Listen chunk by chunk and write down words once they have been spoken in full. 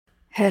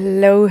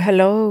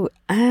Hello,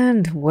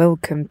 and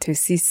welcome to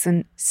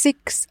Season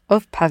 6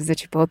 of Paz de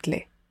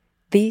Chipotle.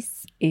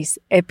 This is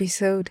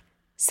episode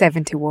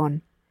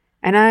 71,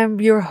 and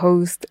I'm your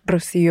host,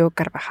 Rocío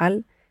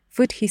Carvajal,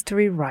 food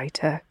history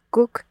writer,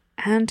 cook,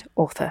 and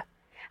author.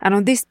 And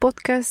on this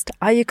podcast,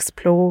 I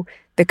explore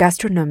the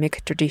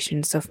gastronomic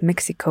traditions of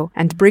Mexico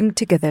and bring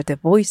together the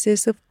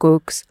voices of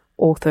cooks,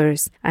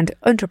 authors, and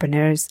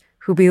entrepreneurs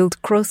who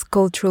build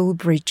cross-cultural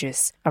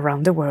bridges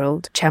around the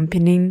world,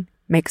 championing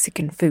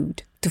Mexican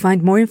food. To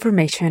find more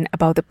information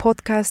about the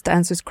podcast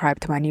and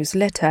subscribe to my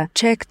newsletter,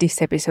 check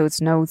this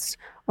episode's notes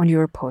on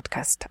your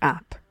podcast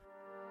app.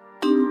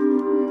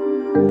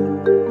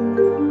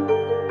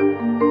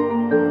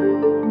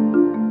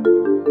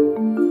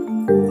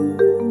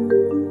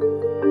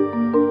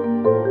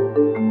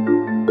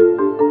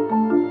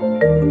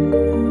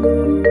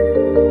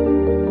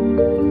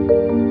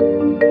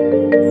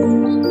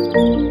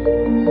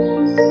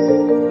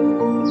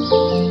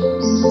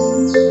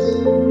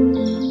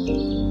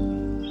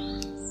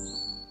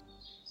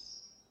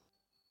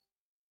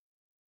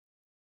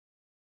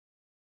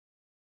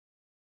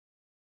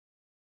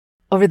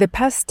 Over the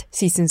past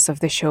seasons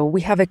of the show,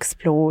 we have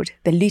explored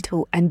the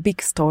little and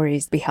big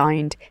stories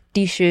behind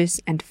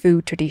dishes and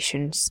food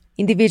traditions,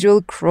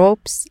 individual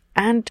crops,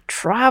 and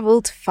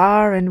traveled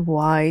far and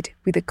wide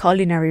with the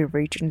culinary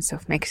regions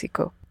of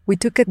Mexico. We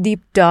took a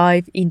deep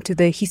dive into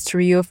the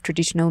history of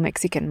traditional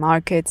Mexican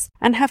markets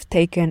and have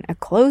taken a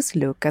close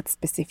look at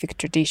specific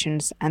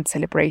traditions and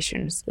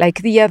celebrations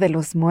like Dia de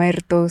los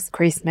Muertos,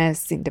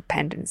 Christmas,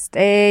 Independence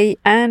Day,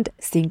 and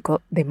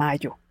Cinco de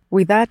Mayo.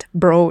 With that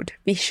broad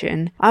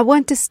vision, I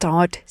want to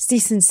start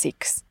Season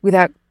 6 with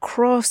a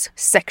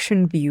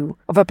cross-section view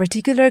of a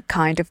particular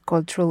kind of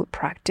cultural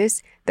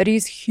practice that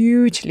is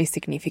hugely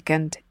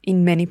significant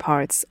in many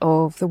parts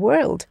of the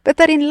world, but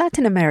that in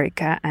Latin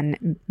America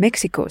and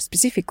Mexico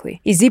specifically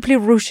is deeply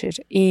rooted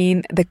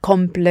in the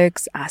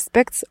complex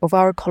aspects of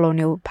our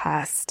colonial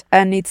past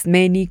and its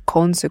many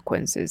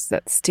consequences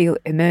that still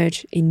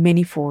emerge in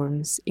many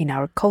forms in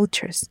our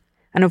cultures.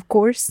 And of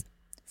course,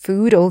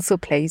 food also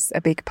plays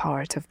a big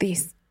part of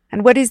this.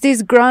 And what is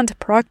this grand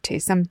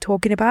practice I'm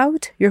talking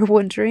about, you're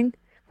wondering?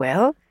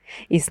 Well,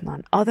 it's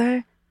none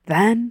other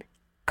than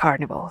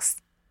carnivals.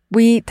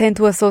 We tend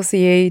to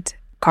associate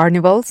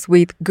carnivals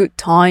with good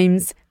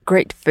times,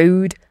 great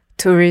food,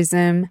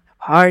 tourism,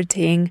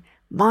 partying,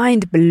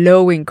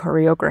 mind-blowing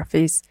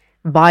choreographies,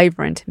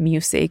 vibrant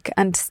music,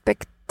 and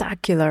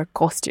spectacular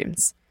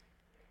costumes.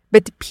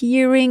 But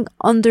peering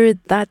under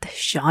that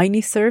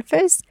shiny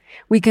surface,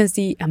 we can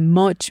see a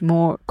much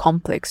more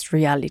complex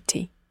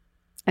reality.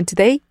 And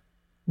today,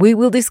 we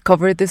will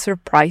discover the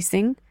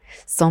surprising,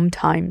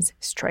 sometimes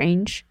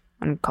strange,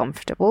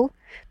 uncomfortable,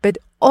 but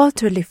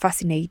utterly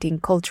fascinating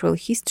cultural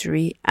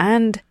history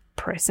and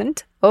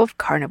present of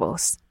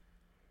carnivals.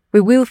 We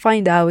will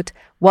find out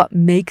what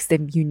makes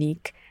them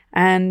unique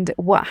and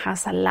what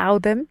has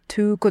allowed them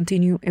to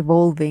continue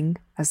evolving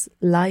as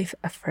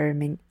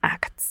life-affirming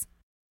acts.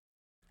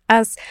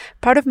 As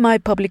part of my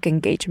public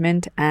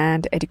engagement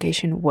and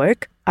education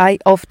work, I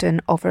often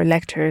offer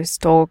lectures,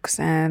 talks,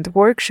 and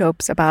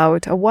workshops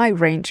about a wide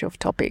range of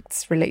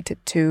topics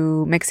related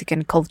to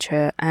Mexican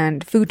culture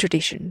and food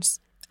traditions.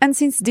 And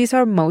since these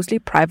are mostly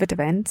private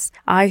events,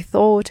 I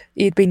thought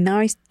it'd be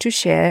nice to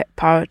share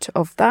part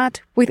of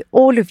that with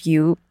all of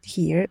you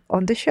here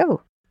on the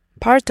show.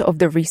 Part of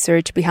the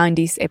research behind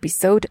this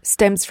episode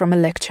stems from a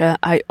lecture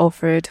I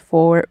offered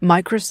for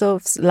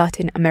Microsoft's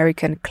Latin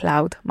American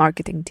Cloud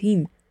Marketing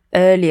team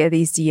earlier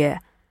this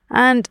year,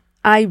 and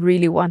I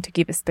really want to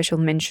give a special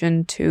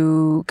mention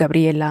to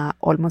Gabriela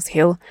Olmos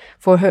Hill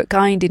for her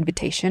kind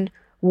invitation,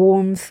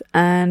 warmth,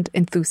 and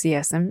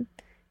enthusiasm.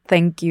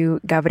 Thank you,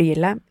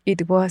 Gabriela.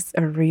 It was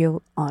a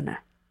real honor.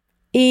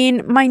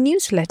 In my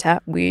newsletter,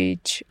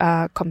 which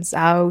comes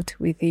out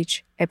with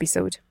each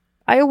episode,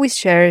 I always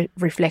share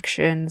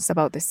reflections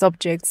about the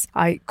subjects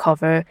I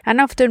cover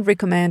and often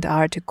recommend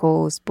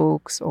articles,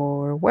 books,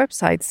 or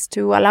websites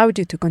to allow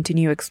you to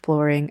continue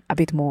exploring a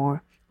bit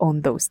more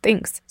on those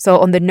things. So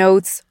on the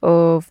notes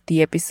of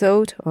the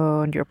episode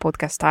on your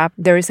podcast app,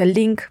 there is a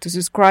link to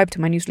subscribe to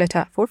my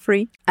newsletter for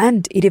free.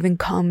 And it even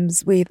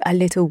comes with a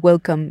little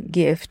welcome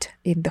gift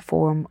in the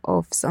form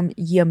of some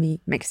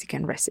yummy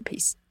Mexican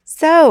recipes.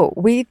 So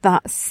with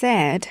that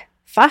said,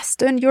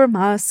 fasten your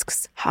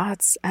masks,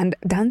 hats, and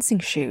dancing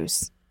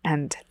shoes,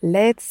 and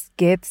let's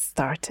get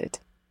started.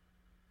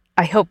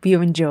 I hope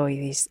you enjoy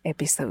this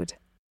episode.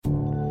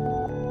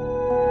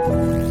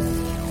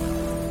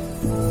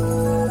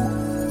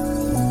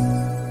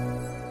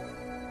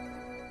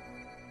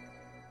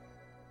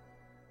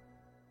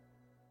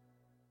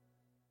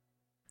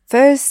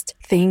 First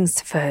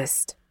things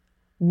first,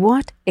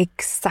 what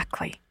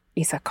exactly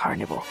is a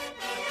carnival?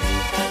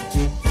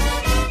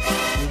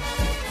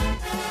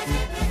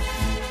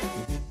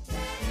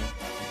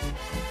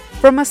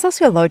 From a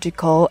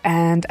sociological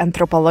and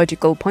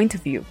anthropological point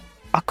of view,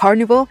 a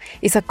carnival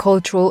is a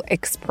cultural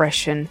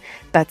expression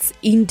that's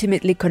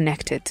intimately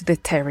connected to the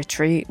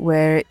territory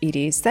where it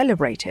is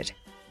celebrated.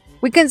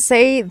 We can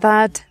say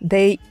that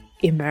they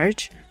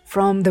emerge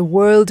from the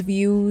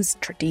worldviews,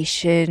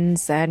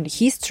 traditions, and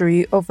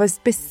history of a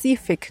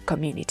specific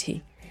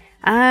community.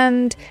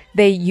 And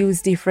they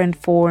use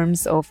different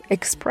forms of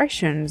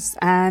expressions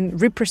and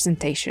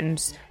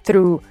representations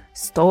through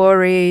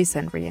stories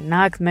and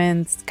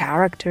reenactments,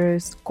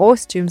 characters,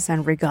 costumes,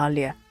 and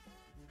regalia.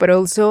 But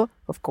also,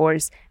 of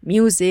course,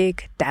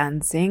 music,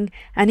 dancing,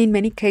 and in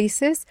many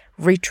cases,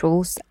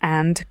 rituals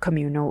and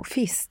communal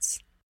feasts.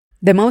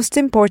 The most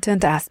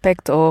important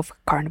aspect of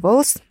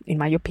carnivals, in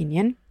my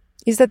opinion,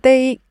 is that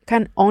they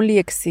can only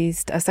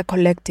exist as a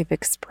collective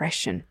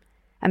expression,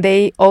 and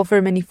they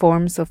offer many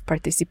forms of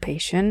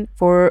participation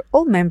for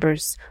all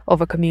members of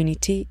a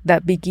community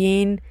that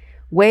begin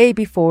way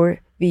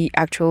before the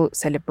actual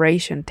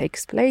celebration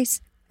takes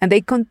place, and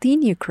they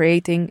continue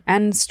creating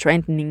and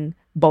strengthening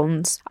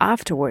bonds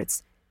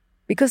afterwards,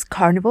 because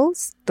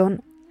carnivals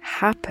don't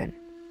happen.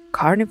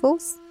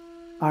 Carnivals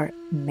are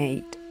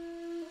made.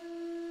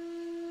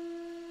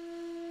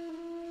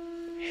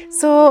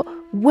 So,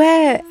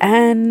 where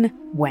and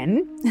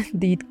when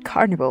did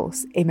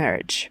carnivals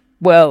emerge?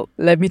 Well,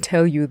 let me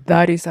tell you,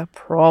 that is a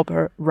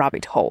proper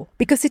rabbit hole,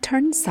 because it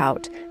turns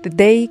out that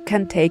they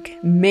can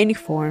take many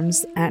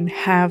forms and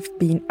have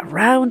been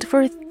around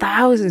for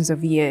thousands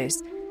of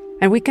years,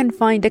 and we can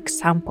find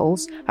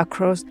examples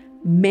across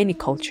many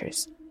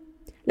cultures.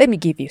 Let me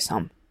give you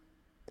some.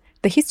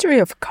 The history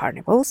of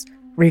carnivals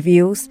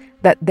reveals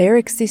that their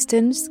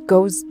existence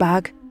goes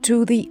back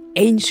to the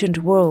ancient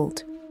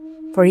world.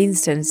 For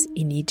instance,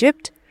 in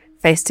Egypt,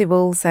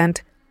 festivals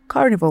and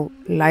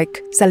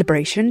carnival-like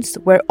celebrations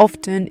were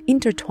often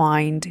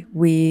intertwined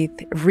with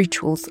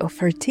rituals of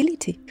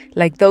fertility,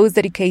 like those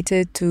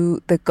dedicated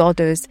to the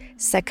goddess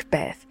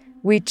Sekhbeth,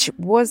 which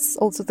was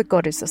also the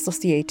goddess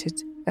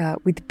associated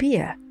with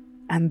beer,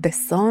 and the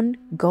sun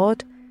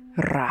god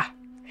Ra.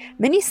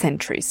 Many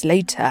centuries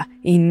later,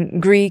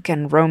 in Greek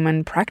and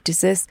Roman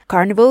practices,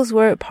 carnivals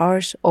were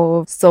part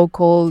of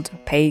so-called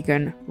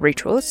pagan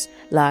rituals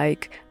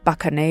like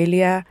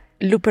Bacchanalia,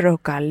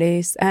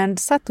 Lupercalis, and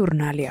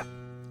Saturnalia,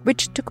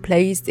 which took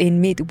place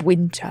in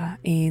midwinter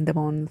in the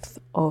month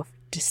of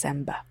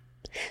December.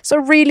 So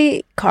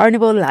really,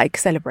 carnival-like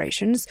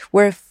celebrations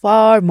were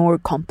far more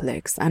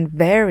complex and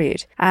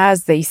varied,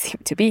 as they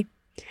seem to be.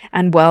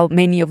 And while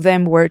many of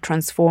them were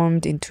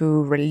transformed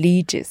into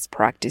religious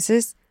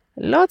practices,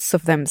 lots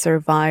of them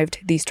survived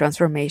this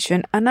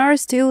transformation and are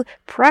still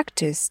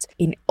practiced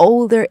in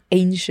all their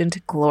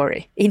ancient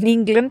glory. In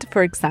England,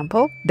 for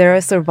example, there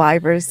are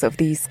survivors of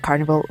these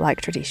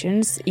carnival-like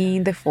traditions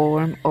in the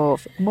form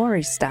of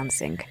Morris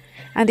dancing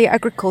and the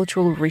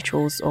agricultural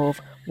rituals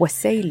of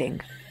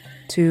wassailing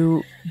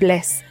to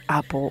bless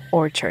apple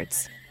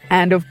orchards.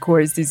 And of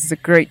course, this is a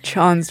great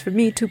chance for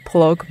me to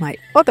plug my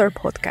other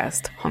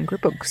podcast, Hungry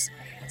Books,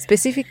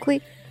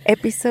 specifically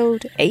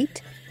episode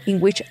 8, in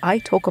which I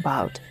talk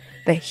about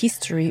the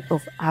history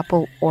of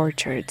apple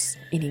orchards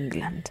in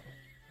England.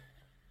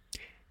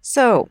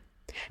 So,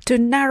 to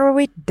narrow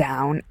it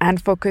down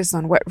and focus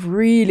on what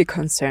really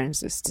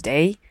concerns us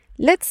today,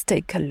 let's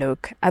take a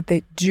look at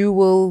the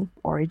dual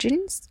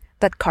origins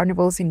that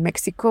carnivals in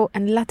Mexico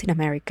and Latin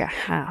America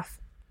have.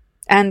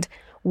 And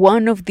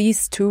one of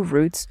these two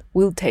routes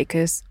will take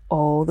us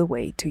all the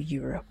way to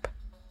Europe.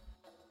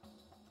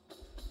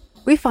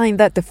 We find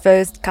that the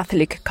first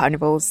Catholic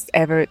carnivals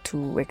ever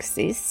to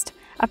exist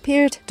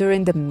appeared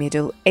during the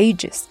Middle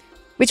Ages,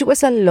 which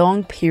was a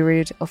long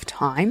period of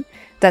time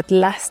that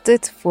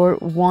lasted for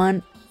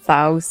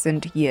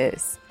 1,000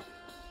 years.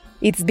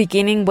 Its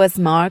beginning was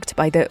marked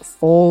by the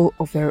fall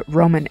of the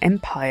Roman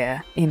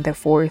Empire in the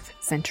 4th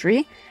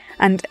century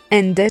and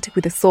ended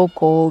with the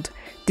so-called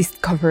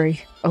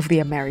discovery of the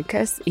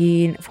Americas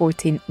in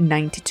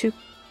 1492.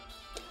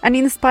 And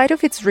in spite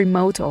of its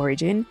remote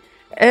origin,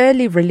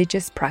 early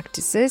religious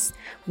practices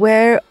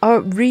were a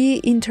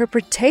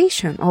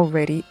reinterpretation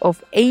already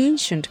of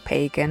ancient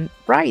pagan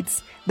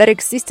rites that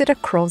existed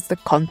across the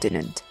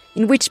continent,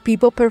 in which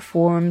people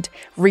performed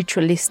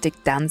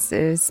ritualistic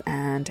dances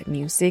and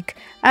music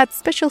at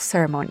special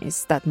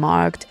ceremonies that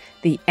marked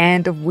the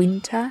end of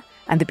winter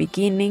and the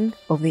beginning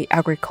of the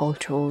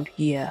agricultural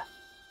year.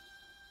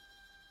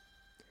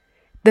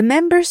 The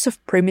members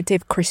of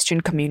primitive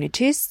Christian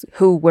communities,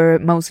 who were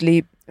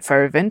mostly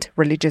fervent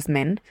religious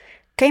men,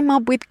 came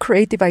up with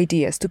creative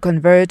ideas to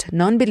convert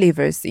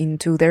non-believers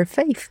into their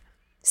faith,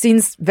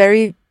 since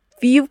very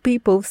few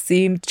people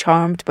seemed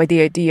charmed by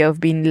the idea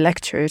of being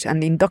lectured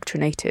and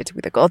indoctrinated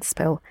with a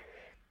gospel.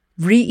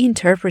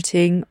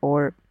 Reinterpreting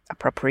or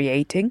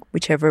appropriating,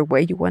 whichever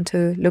way you want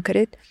to look at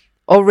it,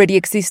 already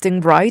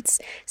existing rites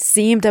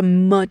seemed a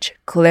much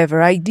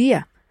clever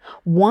idea,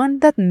 one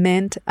that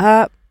meant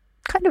a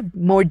kind of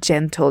more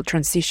gentle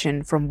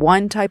transition from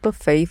one type of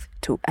faith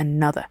to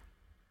another,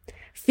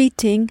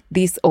 fitting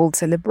these old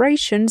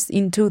celebrations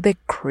into the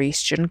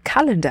Christian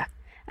calendar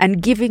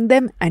and giving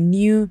them a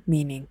new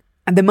meaning.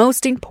 And the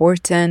most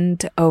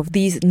important of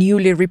these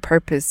newly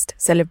repurposed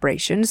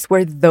celebrations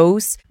were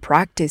those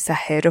practiced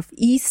ahead of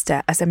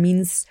Easter as a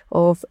means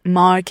of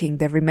marking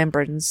the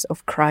remembrance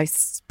of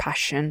Christ's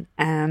passion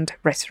and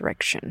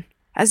resurrection.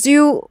 As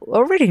you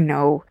already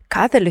know,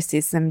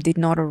 Catholicism did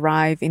not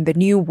arrive in the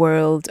New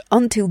World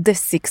until the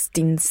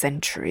 16th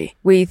century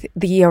with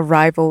the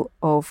arrival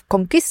of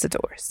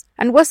conquistadors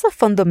and was a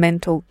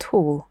fundamental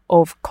tool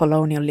of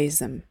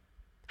colonialism.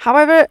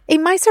 However, it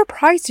might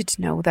surprise you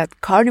to know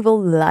that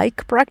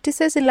carnival-like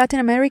practices in Latin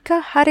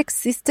America had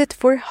existed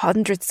for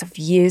hundreds of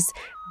years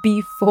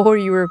before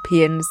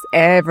Europeans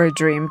ever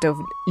dreamed of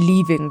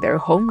leaving their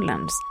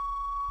homelands.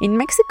 In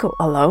Mexico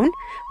alone,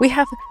 we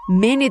have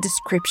many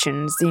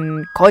descriptions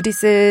in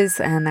codices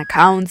and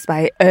accounts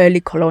by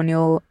early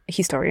colonial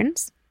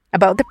historians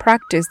about the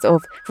practice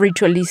of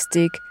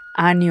ritualistic,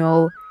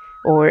 annual,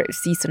 or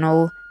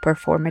seasonal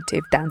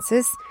performative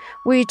dances,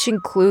 which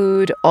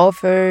include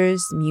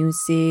offers,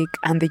 music,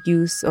 and the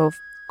use of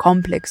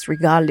complex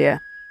regalia,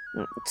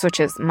 such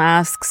as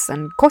masks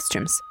and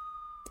costumes.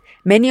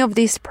 Many of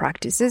these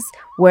practices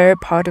were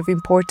part of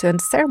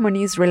important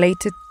ceremonies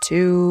related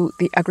to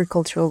the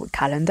agricultural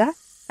calendar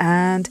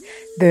and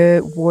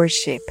the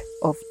worship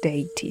of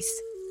deities.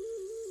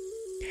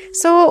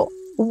 So,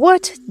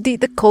 what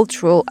did the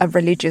cultural and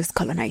religious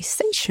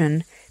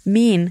colonization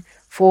mean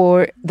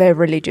for the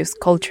religious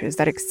cultures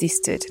that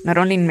existed not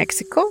only in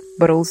Mexico,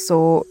 but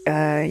also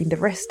in the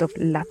rest of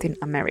Latin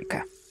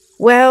America?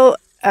 Well,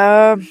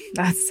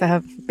 that's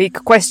a big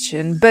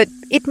question, but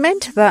it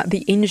meant that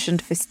the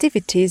ancient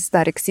festivities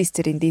that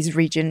existed in this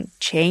region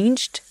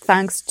changed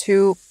thanks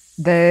to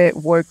the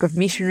work of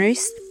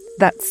missionaries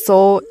that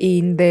saw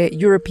in the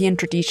European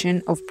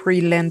tradition of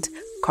pre-Lent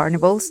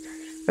carnivals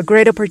a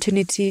great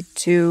opportunity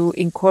to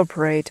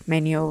incorporate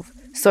many of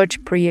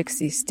such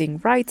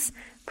pre-existing rites,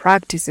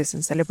 practices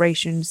and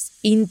celebrations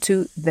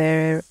into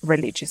their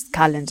religious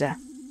calendar,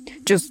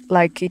 just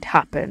like it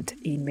happened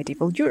in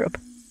medieval Europe.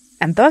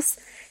 And thus,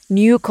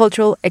 new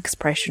cultural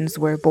expressions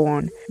were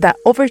born that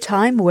over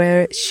time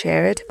were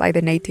shared by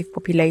the native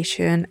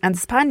population and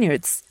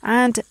Spaniards.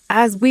 And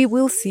as we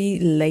will see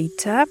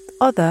later,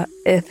 other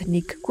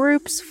ethnic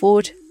groups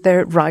fought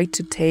their right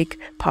to take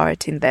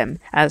part in them,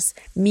 as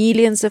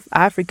millions of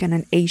African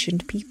and Asian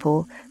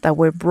people that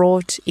were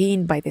brought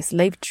in by the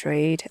slave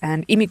trade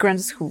and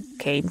immigrants who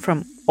came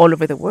from all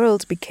over the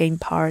world became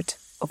part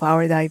of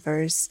our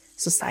diverse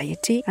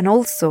society and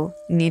also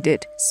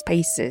needed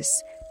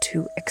spaces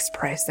to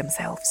express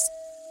themselves.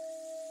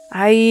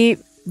 I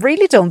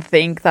really don't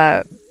think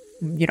that,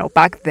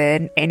 back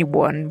then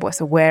anyone was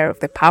aware of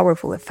the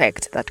powerful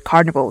effect that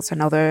carnivals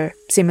and other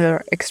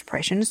similar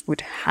expressions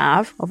would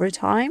have over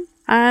time.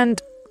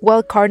 And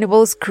while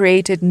carnivals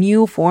created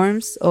new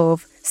forms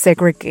of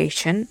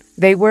segregation,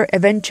 they were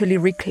eventually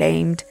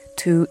reclaimed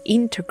to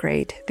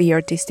integrate the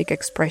artistic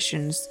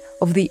expressions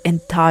of the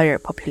entire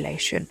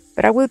population.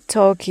 But I will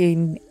talk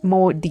in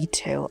more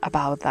detail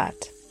about that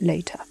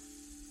later.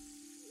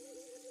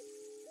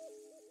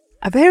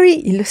 A very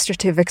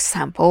illustrative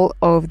example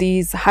of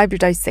this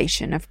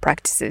hybridization of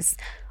practices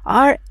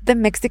are the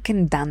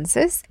Mexican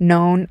dances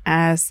known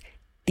as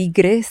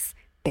tigres,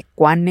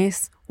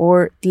 tecuanes,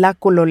 or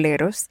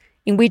tlacololeros,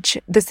 in which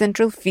the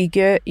central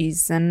figure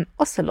is an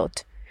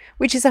ocelot,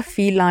 which is a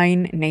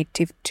feline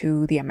native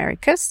to the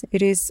Americas.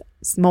 It is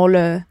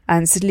smaller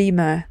and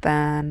slimmer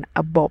than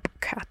a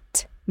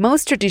bobcat.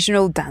 Most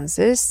traditional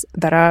dances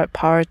that are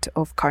part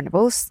of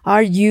carnivals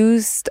are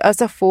used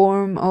as a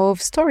form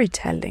of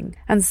storytelling,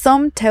 and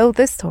some tell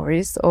the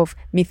stories of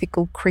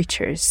mythical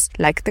creatures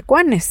like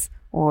tecuanes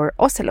or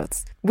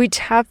ocelots, which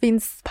have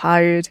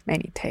inspired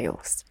many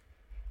tales.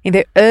 In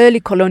the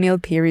early colonial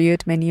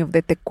period, many of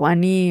the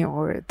tecuani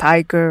or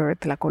tiger or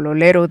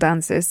tlacololero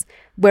dances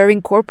were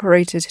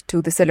incorporated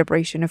to the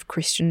celebration of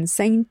Christian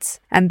saints,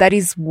 and that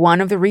is one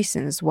of the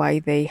reasons why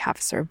they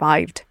have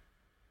survived.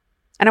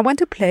 And I want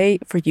to play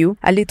for you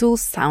a little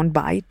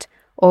soundbite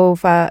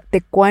of a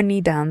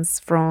tecuani dance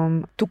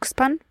from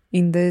Tuxpan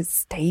in the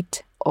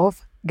state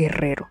of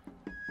Guerrero.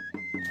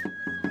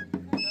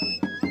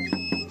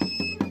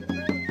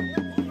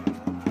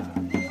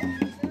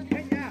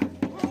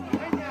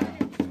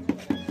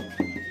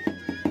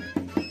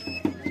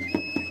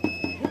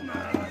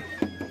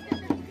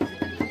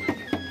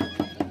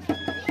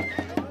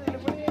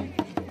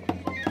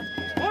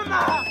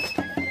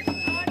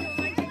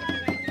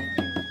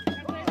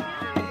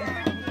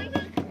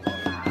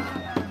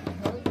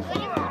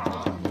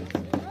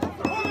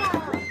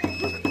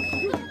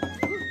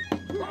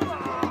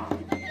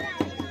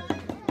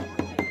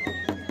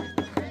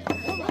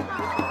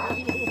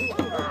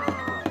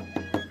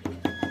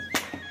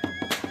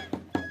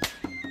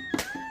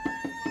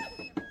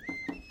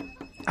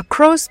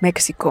 Across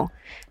Mexico,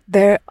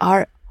 there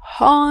are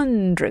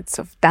hundreds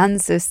of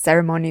dances,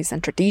 ceremonies,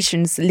 and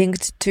traditions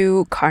linked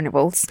to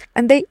carnivals,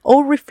 and they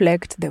all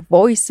reflect the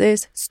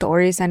voices,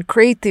 stories, and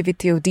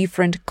creativity of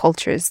different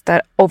cultures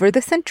that over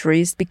the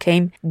centuries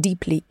became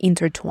deeply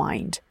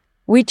intertwined.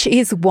 Which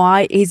is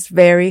why it's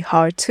very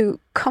hard to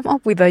come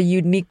up with a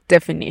unique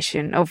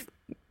definition of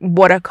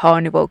what a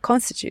carnival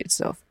constitutes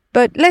of.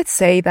 But let's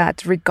say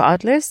that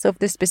regardless of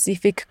the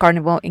specific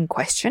carnival in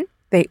question,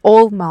 they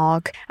all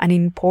mark an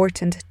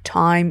important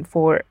time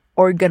for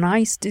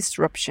organized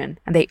disruption,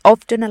 and they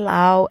often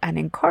allow and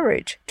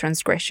encourage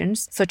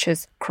transgressions such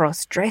as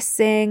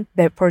cross-dressing,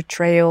 the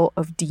portrayal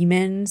of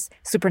demons,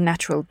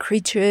 supernatural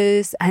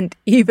creatures, and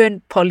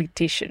even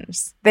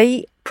politicians.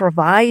 They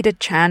provide a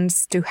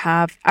chance to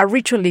have a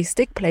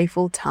ritualistic,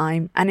 playful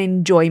time and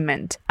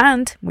enjoyment.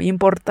 And, muy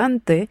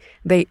importante,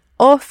 they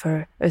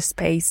offer a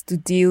space to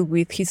deal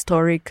with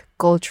historic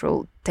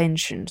cultural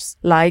tensions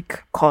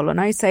like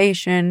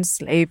colonization,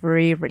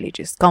 slavery,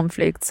 religious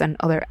conflicts, and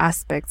other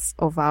aspects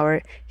of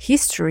our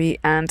history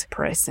and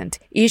present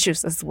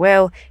issues as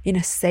well in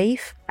a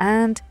safe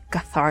and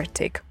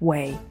cathartic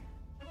way.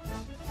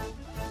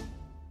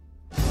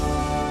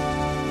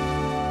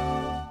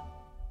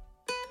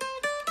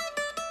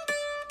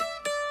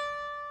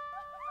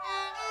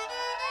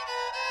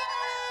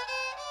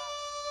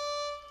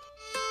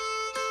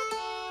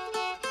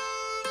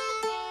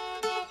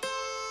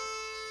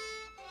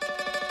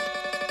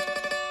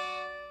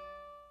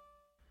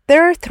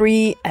 There are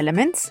three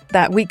elements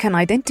that we can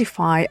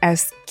identify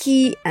as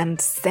key and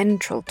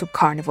central to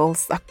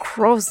carnivals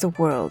across the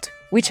world,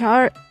 which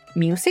are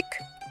music,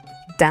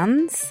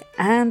 dance,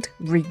 and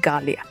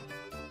regalia,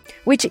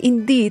 which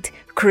indeed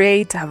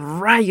create a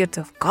riot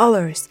of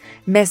colors,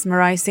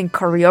 mesmerizing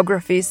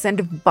choreographies,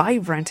 and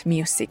vibrant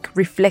music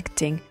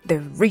reflecting the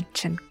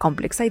rich and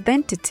complex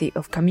identity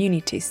of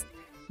communities,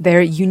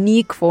 their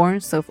unique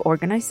forms of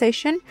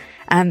organization,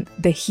 and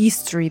the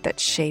history that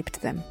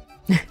shaped them.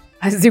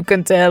 As you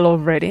can tell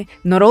already,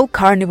 not all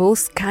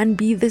carnivals can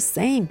be the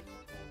same,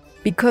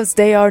 because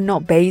they are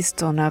not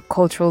based on a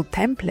cultural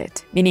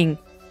template, meaning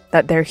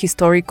that their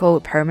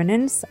historical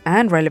permanence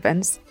and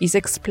relevance is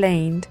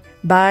explained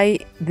by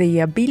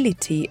the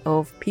ability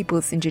of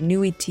people's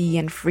ingenuity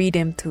and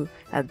freedom to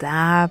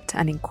adapt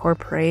and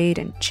incorporate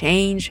and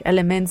change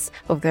elements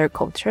of their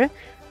culture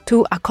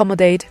to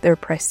accommodate their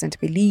present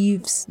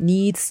beliefs,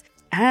 needs,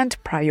 and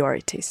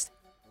priorities.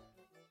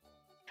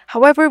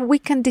 However, we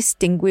can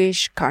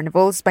distinguish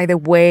carnivals by the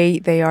way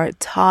they are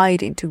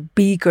tied into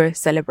bigger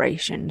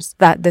celebrations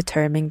that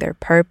determine their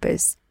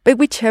purpose. But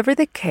whichever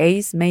the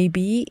case may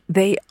be,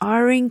 they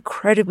are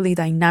incredibly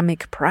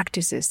dynamic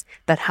practices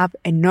that have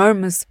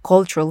enormous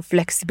cultural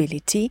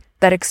flexibility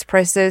that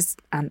expresses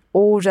an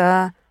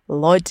order,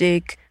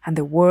 logic, and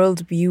the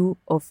worldview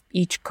of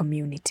each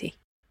community.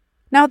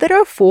 Now, there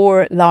are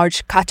four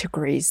large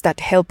categories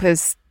that help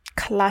us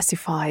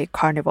classify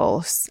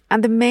carnivals,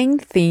 and the main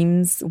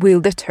themes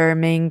will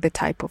determine the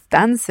type of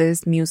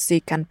dances,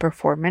 music, and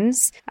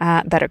performance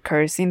that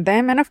occurs in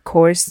them, and of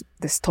course,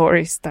 the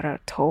stories that are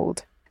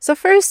told. So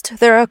first,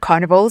 there are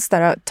carnivals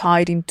that are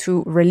tied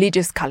into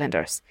religious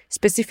calendars,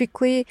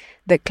 specifically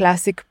the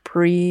classic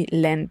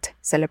pre-Lent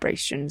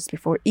celebrations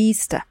before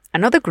Easter.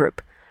 Another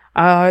group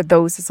are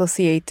those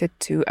associated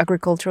to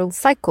agricultural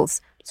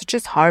cycles, such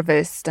as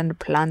harvest and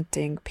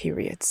planting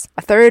periods.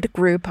 A third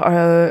group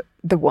are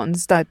the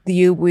ones that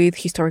deal with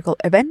historical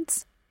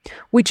events,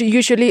 which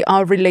usually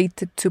are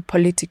related to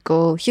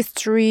political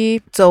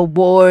history. So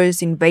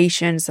wars,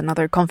 invasions, and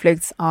other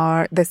conflicts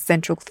are the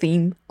central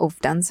theme of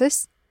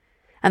dances.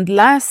 And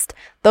last,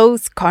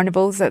 those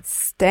carnivals that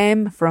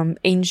stem from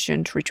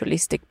ancient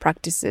ritualistic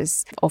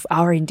practices of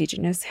our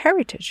indigenous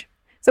heritage.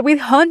 So with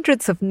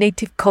hundreds of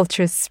native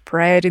cultures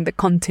spread in the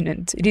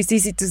continent, it is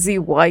easy to see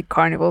why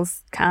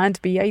carnivals can't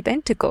be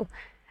identical.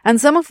 And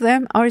some of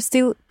them are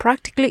still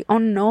practically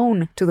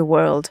unknown to the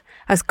world,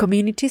 as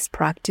communities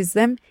practice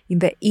them in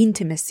the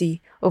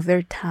intimacy of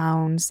their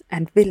towns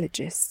and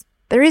villages.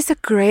 There is a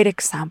great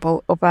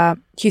example of a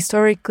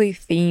historically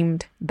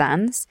themed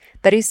dance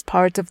that is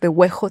part of the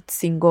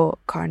Huejotzingo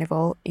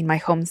Carnival in my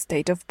home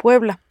state of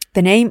Puebla.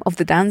 The name of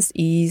the dance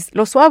is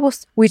Los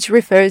Zuavos, which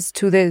refers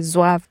to the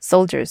Zouave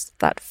soldiers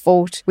that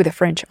fought with the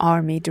French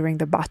army during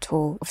the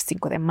Battle of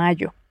Cinco de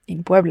Mayo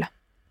in Puebla.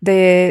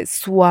 The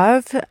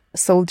Zouave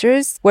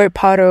soldiers were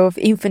part of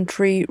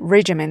infantry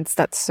regiments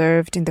that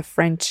served in the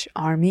French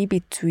army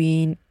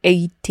between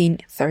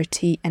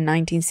 1830 and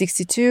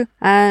 1962,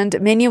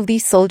 and many of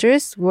these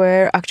soldiers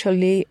were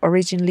actually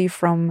originally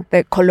from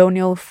the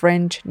colonial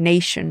French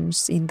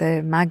nations in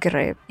the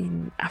Maghreb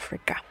in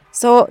Africa.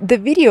 So the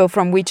video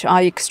from which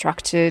I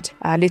extracted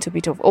a little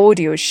bit of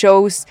audio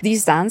shows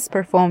this dance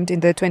performed in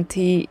the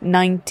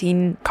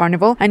 2019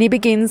 carnival, and it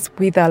begins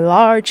with a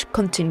large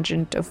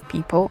contingent of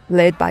people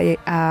led by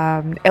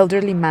an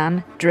elderly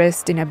man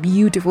dressed in a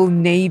beautiful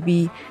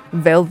navy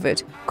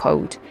velvet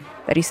coat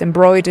that is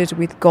embroidered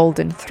with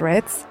golden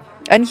threads,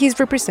 and he's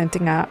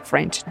representing a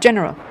French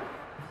general.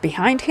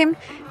 Behind him,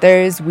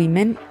 there's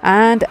women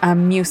and a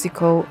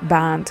musical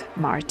band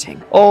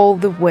marching all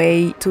the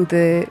way to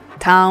the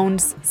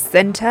town's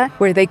center,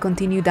 where they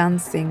continue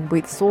dancing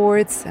with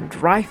swords and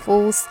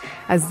rifles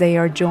as they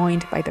are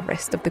joined by the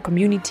rest of the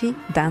community,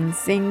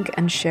 dancing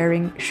and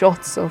sharing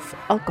shots of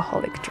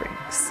alcoholic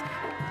drinks.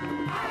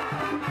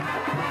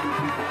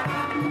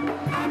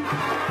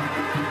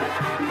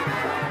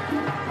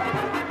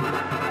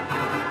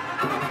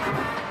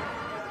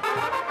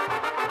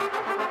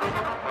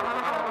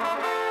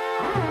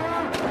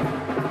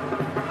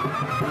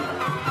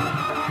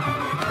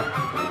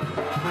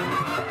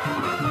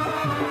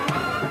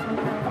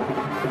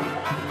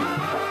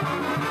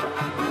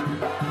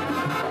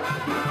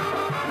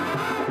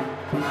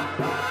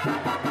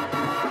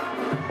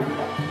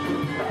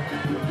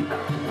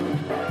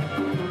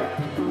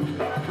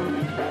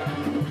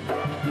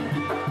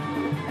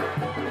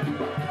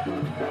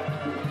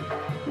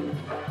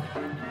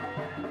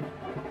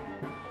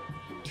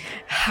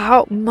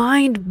 How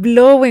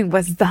mind-blowing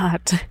was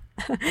that?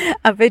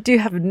 I bet you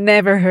have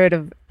never heard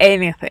of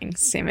anything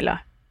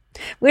similar.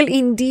 Well,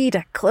 indeed,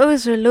 a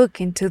closer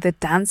look into the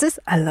dances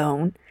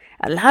alone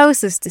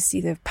allows us to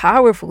see the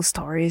powerful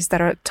stories that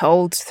are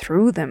told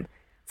through them,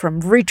 from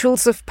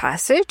rituals of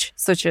passage,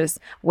 such as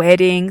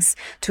weddings,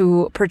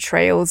 to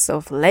portrayals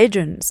of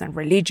legends and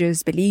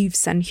religious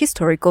beliefs and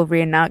historical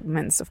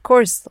reenactments, of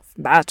course, of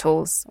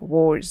battles,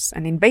 wars,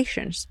 and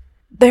invasions.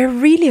 There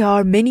really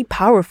are many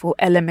powerful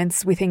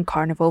elements within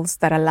carnivals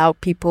that allow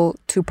people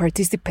to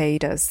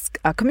participate as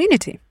a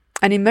community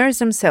and immerse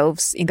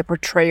themselves in the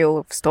portrayal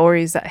of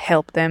stories that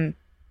help them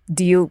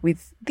deal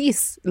with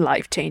these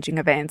life-changing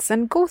events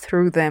and go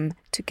through them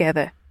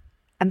together.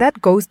 And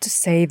that goes to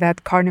say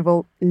that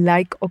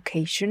carnival-like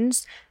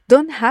occasions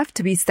don't have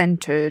to be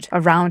centered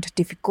around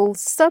difficult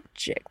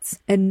subjects,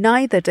 and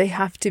neither they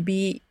have to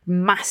be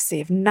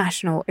massive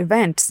national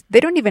events. They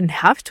don't even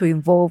have to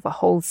involve a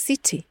whole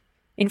city.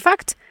 In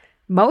fact,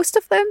 most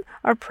of them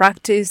are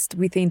practiced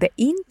within the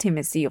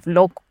intimacy of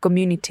local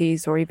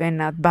communities or even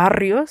at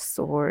barrios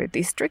or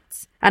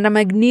districts. And a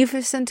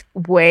magnificent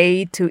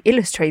way to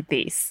illustrate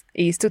this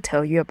is to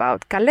tell you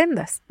about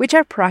calendas, which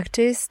are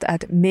practiced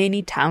at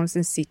many towns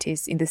and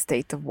cities in the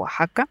state of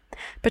Oaxaca,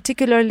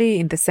 particularly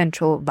in the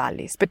central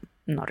valleys, but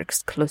not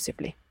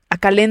exclusively. A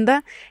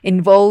calenda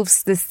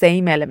involves the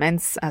same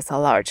elements as a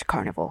large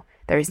carnival.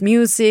 There is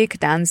music,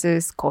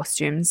 dances,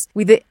 costumes,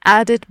 with the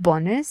added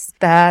bonus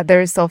that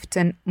there is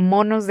often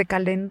monos de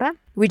calenda,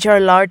 which are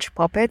large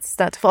puppets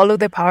that follow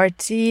the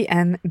party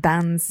and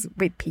dance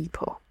with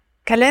people.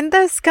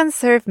 Calendas can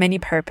serve many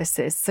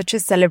purposes, such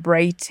as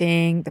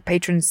celebrating the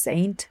patron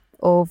saint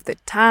of the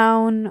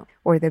town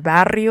or the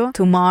barrio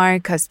to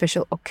mark a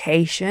special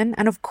occasion.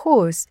 And of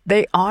course,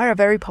 they are a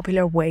very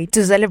popular way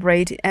to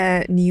celebrate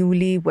a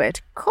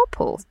newlywed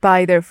couple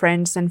by their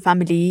friends and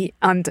family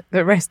and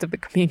the rest of the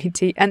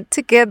community. And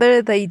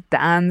together they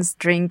dance,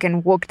 drink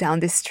and walk down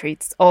the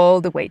streets all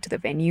the way to the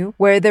venue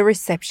where the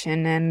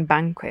reception and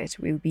banquet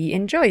will be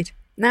enjoyed.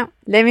 Now,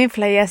 let me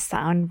play a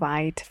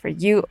soundbite for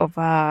you of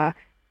a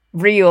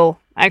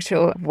real,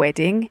 actual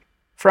wedding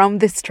from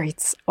the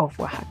streets of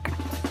Oaxaca.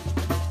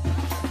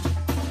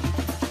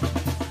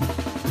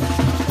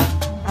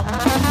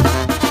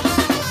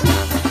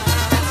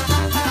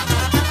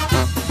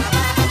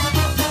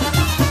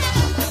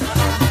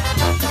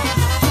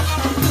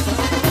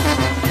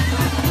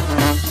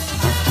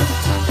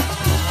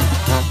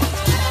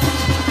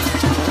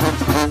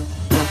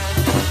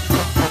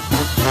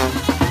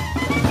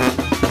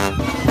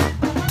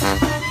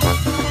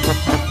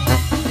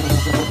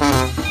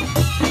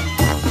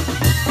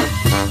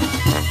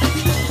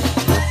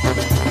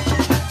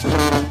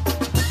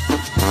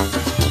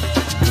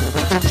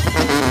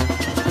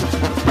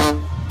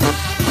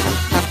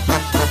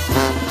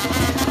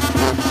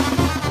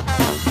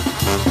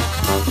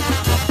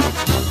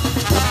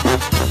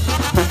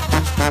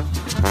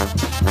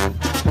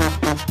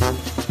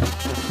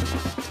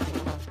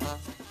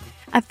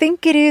 I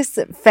think it is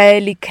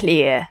fairly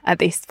clear at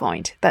this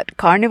point that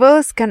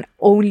carnivals can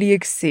only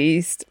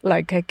exist,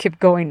 like I keep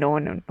going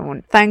on and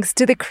on, thanks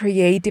to the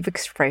creative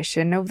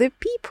expression of the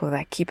people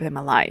that keep them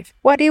alive.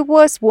 What it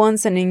was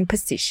once an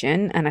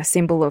imposition and a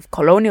symbol of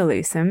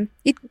colonialism,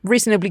 it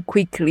reasonably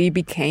quickly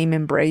became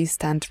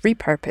embraced and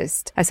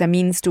repurposed as a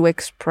means to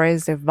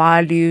express the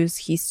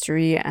values,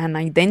 history, and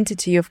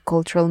identity of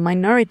cultural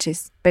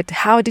minorities. But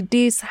how did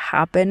this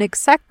happen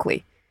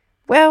exactly?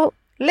 Well,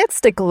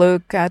 let's take a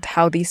look at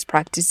how these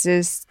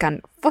practices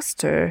can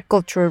foster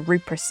cultural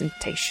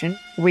representation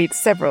with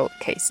several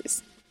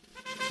cases.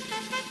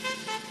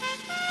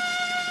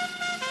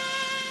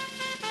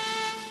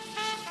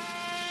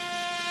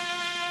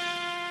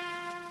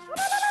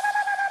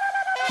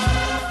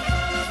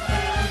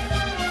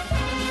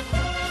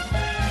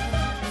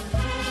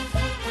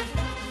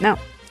 Now,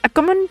 a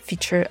common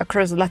feature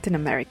across Latin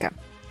America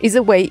is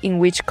the way in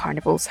which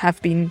carnivals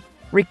have been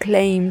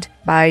reclaimed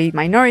by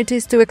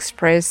minorities to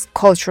express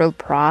cultural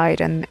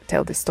pride and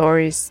tell the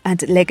stories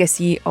and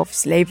legacy of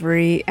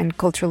slavery and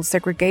cultural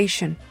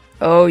segregation.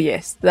 Oh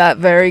yes, that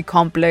very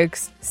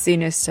complex,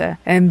 sinister,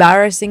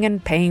 embarrassing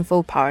and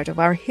painful part of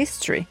our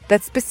history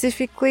that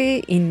specifically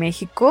in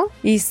Mexico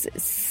is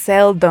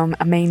seldom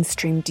a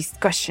mainstream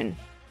discussion.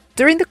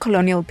 During the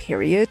colonial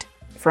period,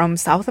 from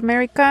South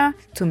America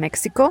to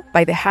Mexico,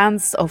 by the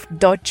hands of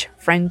Dutch,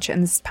 French,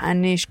 and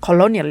Spanish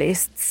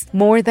colonialists,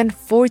 more than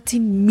 40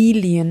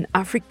 million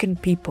African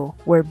people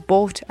were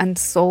bought and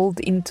sold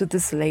into the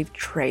slave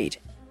trade,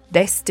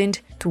 destined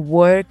to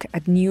work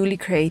at newly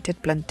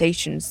created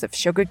plantations of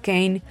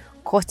sugarcane,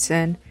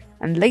 cotton,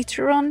 and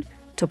later on,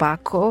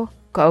 tobacco,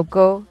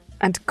 cocoa,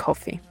 and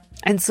coffee.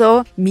 And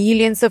so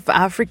millions of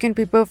African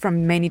people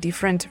from many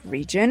different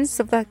regions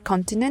of that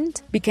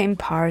continent became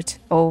part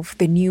of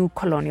the new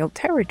colonial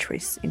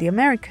territories in the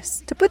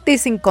Americas. To put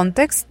this in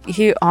context,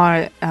 here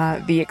are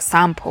the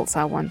examples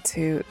I want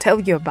to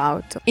tell you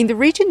about. In the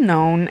region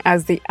known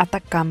as the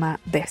Atacama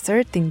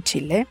Desert in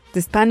Chile,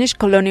 the Spanish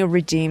colonial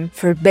regime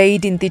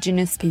forbade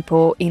indigenous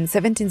people in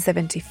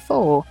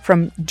 1774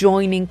 from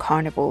joining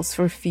carnivals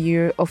for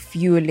fear of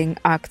fueling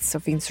acts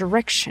of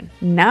insurrection.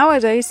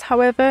 Nowadays,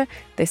 however,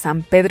 the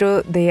San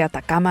Pedro de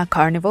Atacama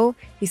Carnival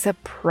is a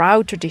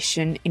proud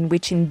tradition in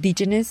which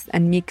indigenous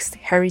and mixed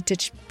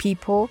heritage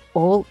people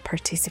all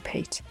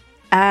participate.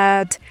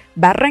 At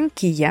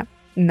Barranquilla,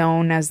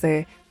 known as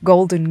the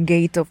Golden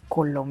Gate of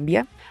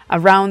Colombia,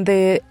 around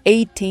the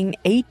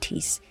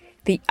 1880s,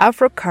 the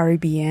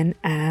Afro-Caribbean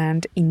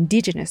and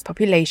indigenous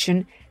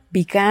population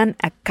began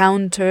a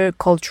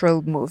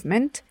counter-cultural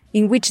movement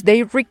in which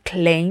they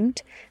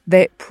reclaimed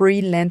the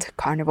pre-Lent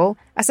carnival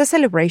as a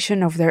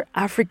celebration of their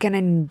African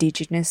and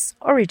indigenous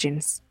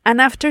origins.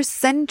 And after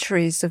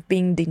centuries of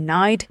being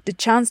denied the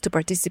chance to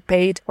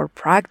participate or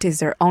practice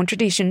their own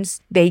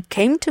traditions, they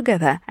came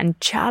together and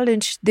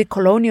challenged the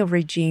colonial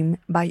regime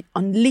by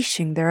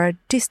unleashing their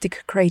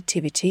artistic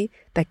creativity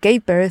that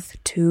gave birth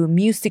to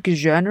music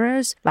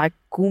genres like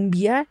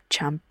cumbia,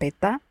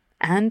 champeta,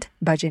 and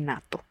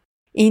vallenato.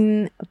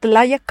 In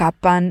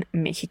Tlayacapan,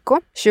 Mexico,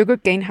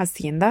 sugarcane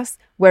haciendas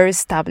were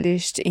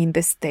established in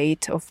the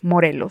state of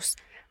Morelos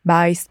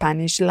by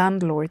Spanish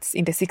landlords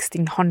in the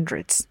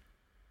 1600s.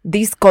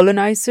 These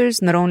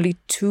colonizers not only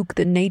took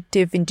the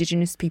native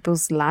indigenous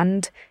people's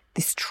land,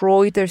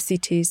 destroyed their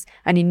cities,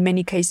 and in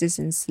many cases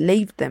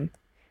enslaved them,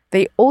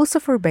 they also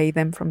forbade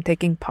them from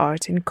taking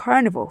part in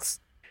carnivals.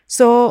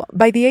 So,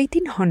 by the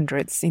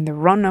 1800s, in the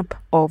run-up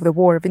of the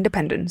War of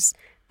Independence,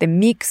 the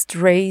mixed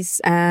race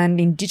and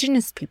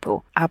indigenous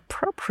people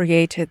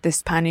appropriated the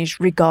Spanish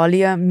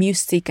regalia,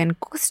 music, and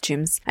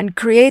costumes and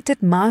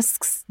created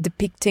masks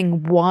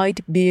depicting white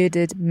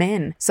bearded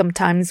men,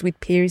 sometimes with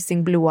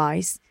piercing blue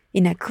eyes,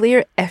 in a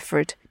clear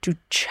effort to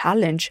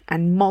challenge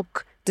and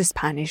mock the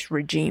Spanish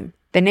regime.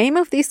 The name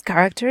of these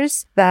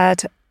characters,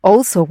 that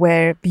also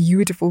wear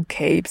beautiful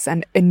capes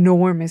and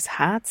enormous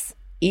hats,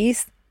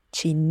 is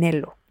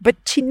Chinelo.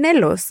 But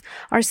Chinelos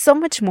are so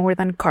much more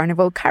than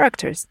carnival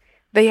characters.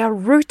 They are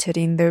rooted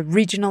in the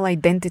regional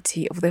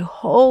identity of the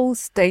whole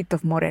state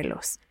of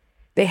Morelos.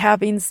 They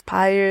have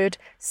inspired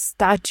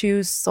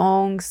statues,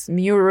 songs,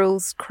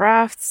 murals,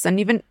 crafts,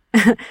 and even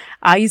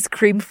ice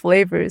cream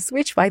flavors,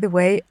 which, by the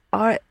way,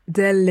 are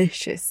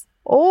delicious.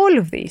 All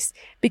of these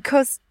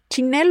because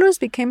Chinelos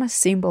became a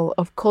symbol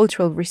of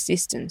cultural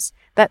resistance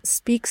that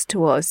speaks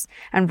to us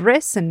and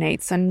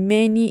resonates on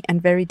many and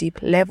very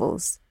deep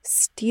levels,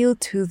 still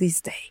to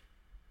this day.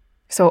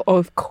 So,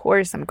 of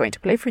course, I'm going to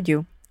play for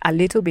you a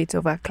little bit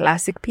of a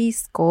classic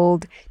piece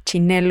called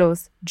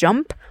Chinelo's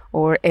Jump,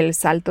 or El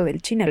Salto del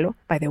Chinelo,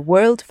 by the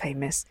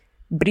world-famous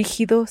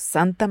Brígido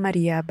Santa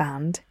María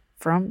Band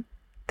from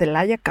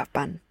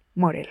Tlayacapan,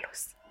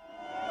 Morelos.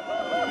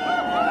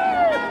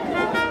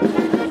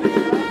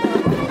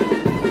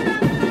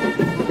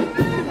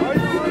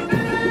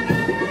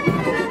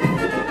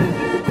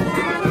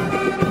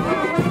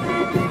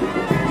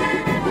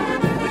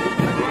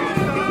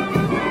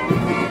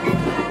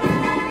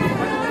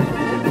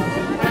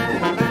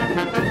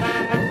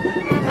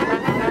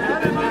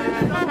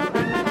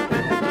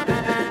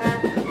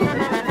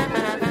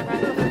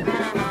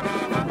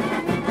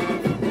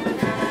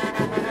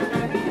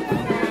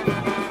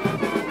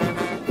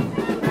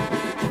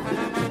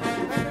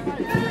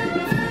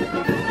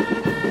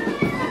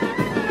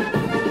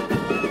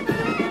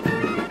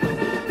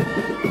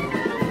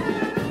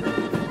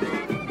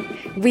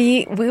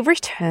 We will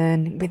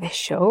return with the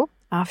show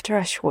after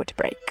a short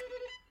break.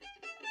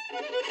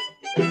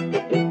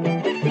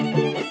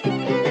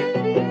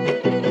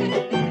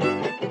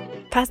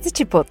 Pass the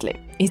Chipotle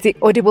is the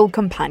audible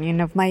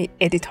companion of my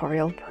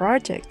editorial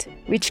project,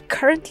 which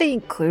currently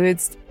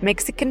includes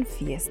Mexican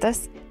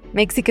fiestas,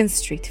 Mexican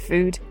street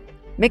food,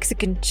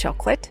 Mexican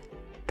chocolate,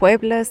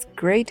 Puebla's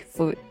Great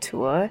Food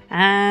Tour,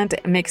 and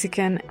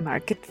Mexican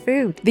market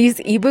food.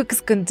 These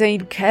ebooks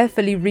contain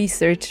carefully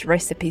researched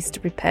recipes to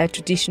prepare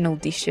traditional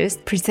dishes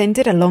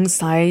presented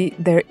alongside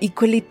their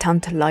equally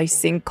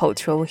tantalizing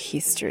cultural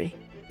history.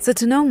 So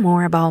to know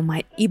more about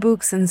my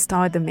ebooks and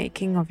start the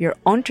making of your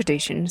own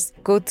traditions,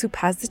 go to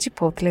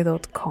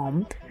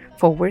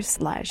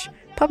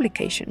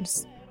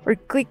passthechipotle.com/publications or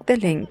click the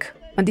link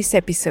on this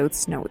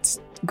episode's notes.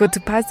 Go to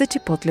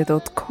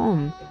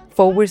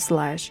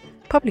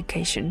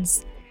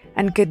passthechipotle.com/publications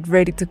and get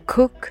ready to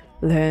cook,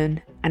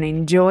 learn, and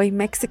enjoy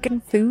Mexican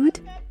food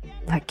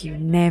like you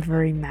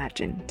never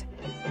imagined.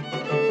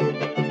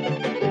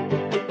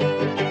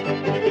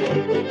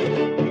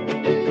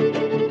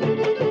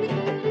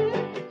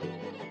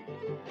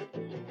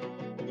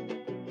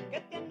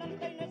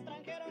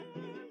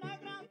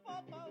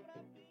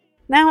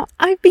 Now,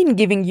 I've been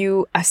giving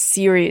you a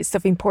series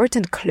of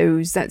important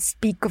clues that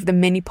speak of the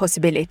many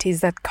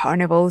possibilities that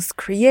carnivals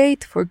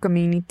create for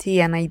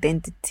community and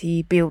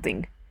identity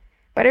building.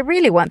 But I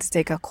really want to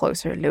take a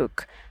closer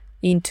look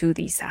into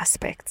these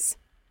aspects.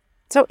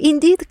 So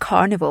indeed,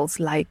 carnivals,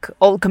 like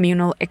all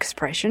communal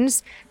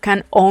expressions,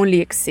 can only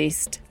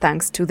exist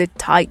thanks to the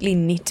tightly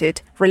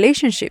knitted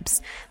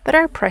relationships that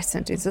are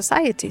present in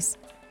societies.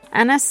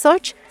 And as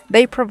such,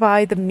 they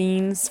provide the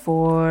means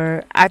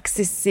for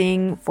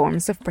accessing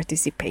forms of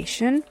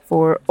participation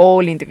for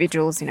all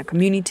individuals in a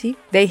community.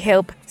 They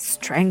help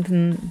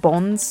strengthen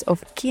bonds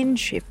of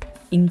kinship,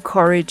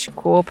 encourage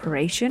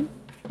cooperation.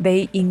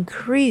 They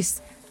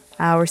increase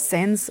our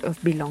sense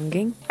of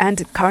belonging.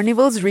 And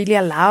carnivals really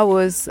allow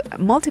us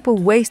multiple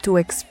ways to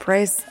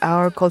express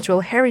our cultural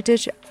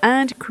heritage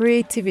and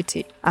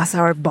creativity as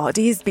our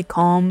bodies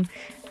become,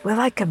 well,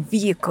 like a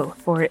vehicle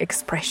for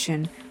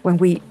expression when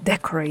we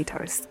decorate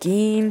our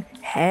skin,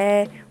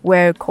 hair,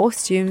 wear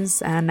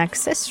costumes and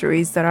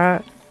accessories that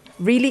are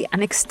really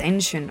an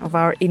extension of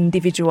our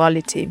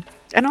individuality.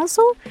 And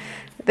also,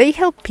 they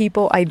help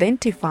people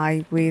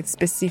identify with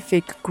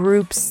specific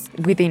groups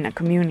within a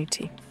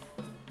community.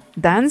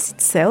 Dance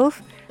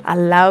itself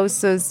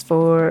allows us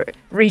for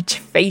rich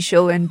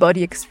facial and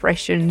body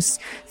expressions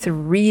through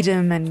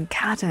rhythm and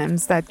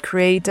cadence that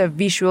create a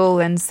visual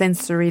and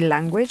sensory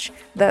language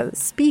that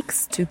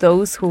speaks to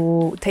those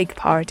who take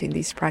part in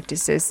these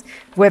practices,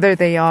 whether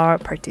they are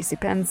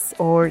participants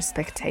or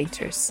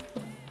spectators.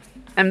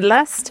 And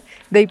last,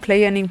 they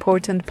play an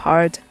important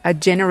part at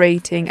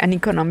generating an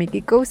economic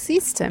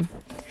ecosystem,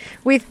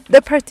 with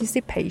the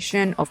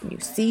participation of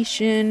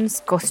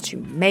musicians,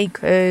 costume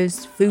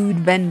makers, food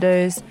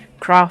vendors,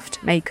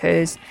 craft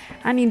makers,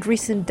 and in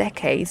recent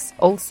decades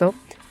also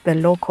the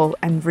local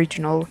and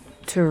regional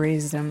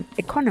tourism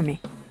economy.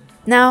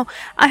 Now,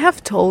 I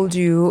have told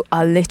you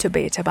a little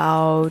bit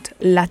about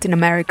Latin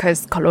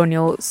America's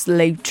colonial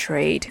slave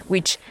trade,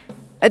 which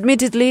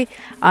admittedly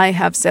I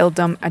have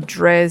seldom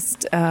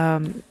addressed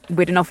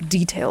with enough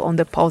detail on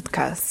the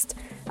podcast.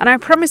 And I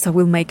promise I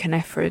will make an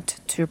effort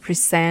to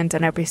present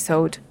an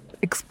episode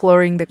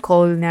exploring the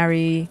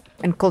culinary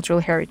and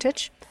cultural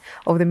heritage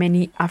of the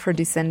many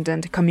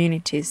Afro-descendant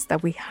communities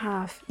that we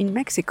have in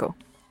Mexico.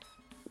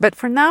 But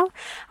for now,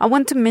 I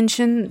want to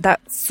mention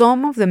that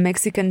some of the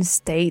Mexican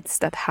states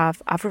that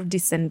have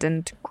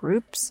Afro-descendant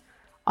groups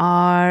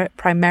are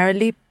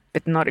primarily,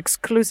 but not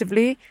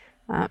exclusively,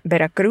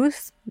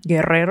 Veracruz,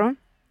 Guerrero,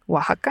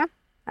 Oaxaca,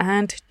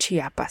 and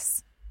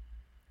Chiapas.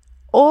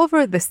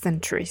 Over the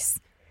centuries,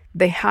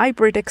 the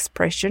hybrid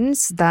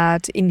expressions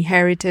that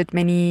inherited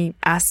many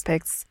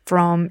aspects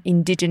from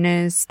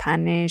indigenous,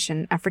 Spanish,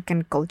 and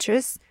African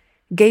cultures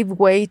gave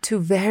way to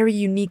very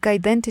unique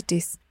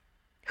identities,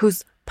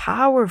 whose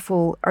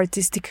powerful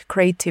artistic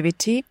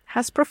creativity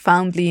has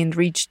profoundly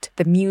enriched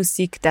the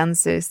music,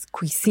 dances,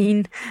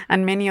 cuisine,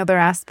 and many other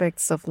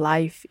aspects of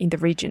life in the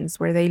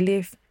regions where they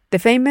live. The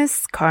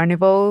famous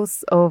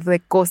carnivals of the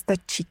Costa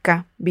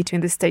Chica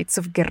between the states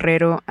of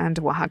Guerrero and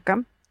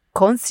Oaxaca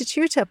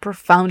constitute a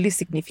profoundly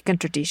significant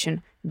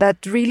tradition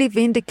that really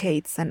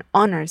vindicates and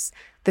honors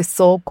the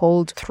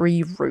so-called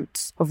three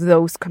roots of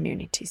those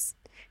communities.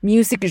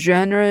 Music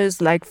genres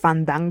like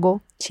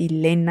fandango,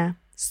 chilena,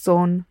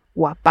 son,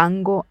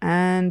 huapango,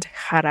 and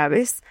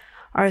jarabes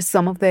are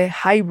some of the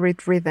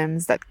hybrid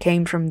rhythms that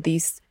came from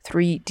these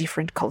three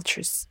different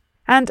cultures.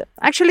 And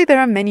actually, there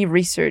are many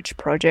research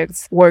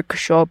projects,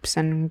 workshops,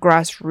 and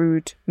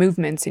grassroots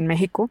movements in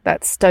Mexico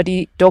that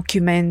study,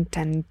 document,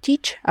 and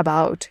teach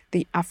about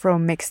the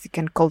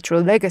Afro-Mexican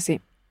cultural legacy.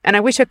 And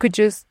I wish I could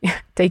just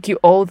take you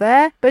all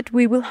there, but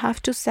we will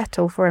have to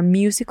settle for a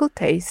musical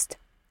taste.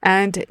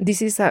 And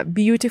this is a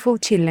beautiful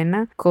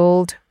chilena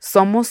called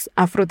Somos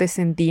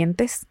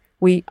Afrodescendientes.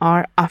 We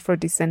are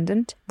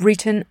Afro-descendant,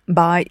 written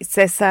by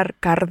César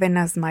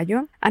Cárdenas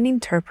Mayo and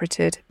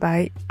interpreted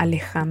by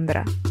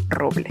Alejandra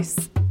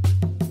Robles.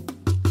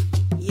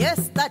 Y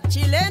esta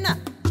chilena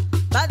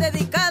va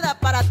dedicada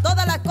para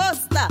toda la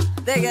costa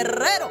de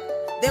Guerrero,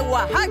 de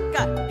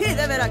Oaxaca y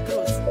de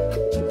Veracruz.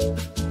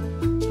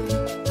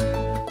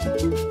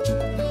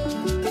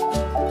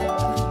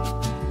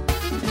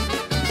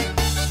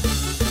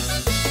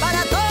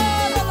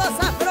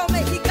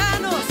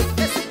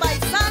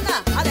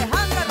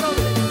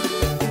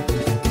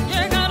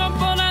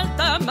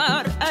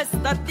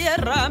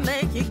 Tierra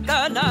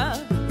mexicana,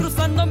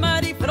 cruzando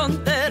mar y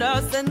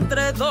fronteras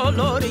entre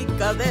dolor y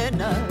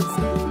cadenas.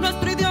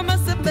 Nuestro idioma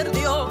se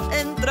perdió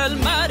entre el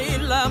mar y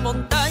la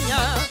montaña.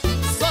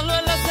 Solo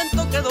el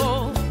acento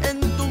quedó en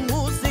tu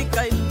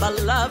música y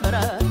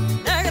palabra.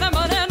 Negra,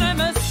 morena y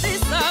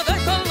mestiza de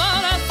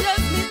color, así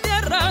es mi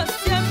tierra,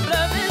 siempre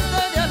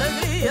vista de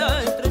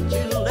alegría entre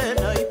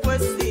chilena y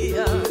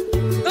poesía.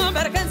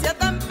 Convergencia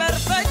tan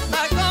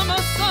perfecta como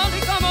sol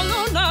y como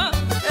luna,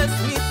 es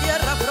mi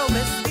tierra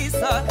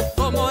promestiza.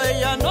 Como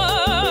ella no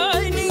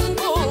hay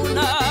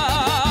ninguna.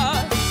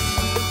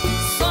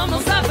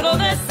 Somos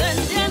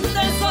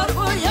afrodescendientes,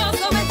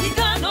 orgulloso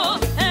mexicano.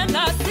 He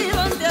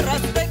nacido en tierra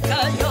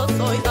azteca, yo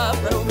soy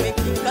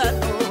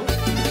afromexicano.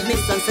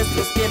 Mis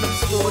ancestros bien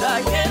oscuros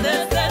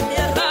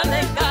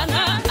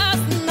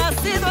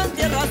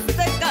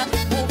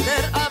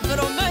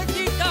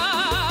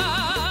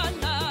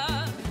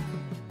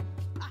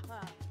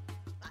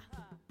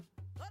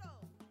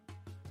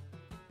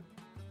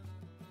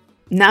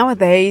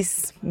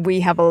Nowadays,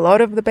 we have a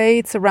lot of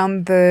debates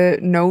around the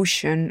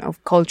notion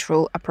of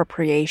cultural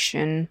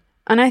appropriation.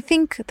 And I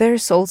think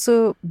there's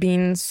also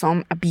been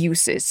some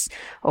abuses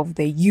of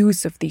the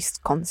use of this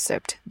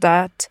concept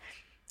that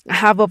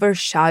have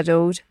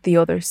overshadowed the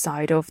other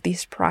side of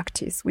this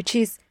practice, which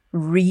is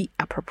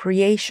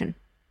reappropriation.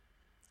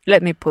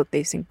 Let me put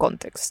this in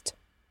context.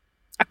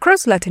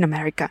 Across Latin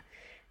America,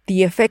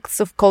 the effects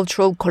of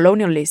cultural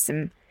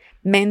colonialism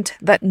meant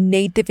that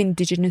native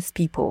indigenous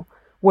people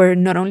were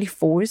not only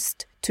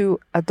forced to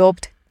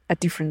adopt a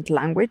different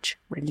language,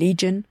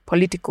 religion,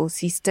 political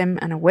system,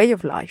 and a way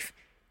of life,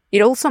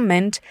 it also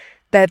meant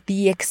that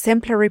the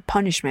exemplary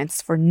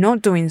punishments for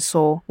not doing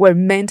so were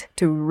meant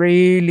to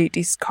really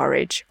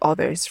discourage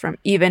others from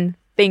even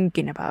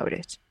thinking about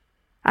it.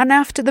 And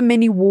after the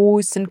many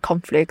wars and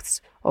conflicts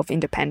of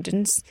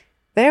independence,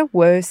 there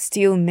were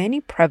still many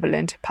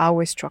prevalent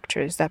power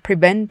structures that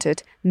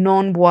prevented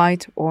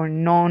non-white or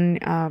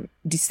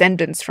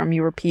non-descendants from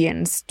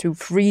Europeans to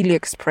freely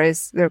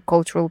express their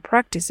cultural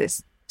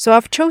practices. So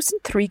I've chosen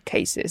 3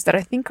 cases that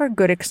I think are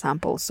good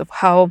examples of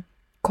how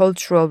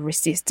cultural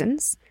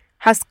resistance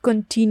has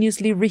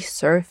continuously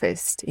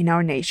resurfaced in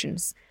our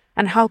nations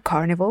and how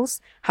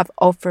carnivals have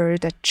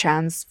offered a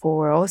chance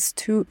for us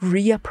to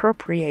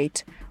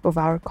reappropriate of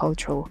our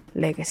cultural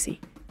legacy.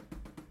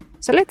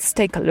 So let's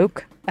take a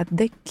look at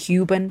the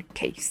Cuban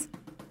case.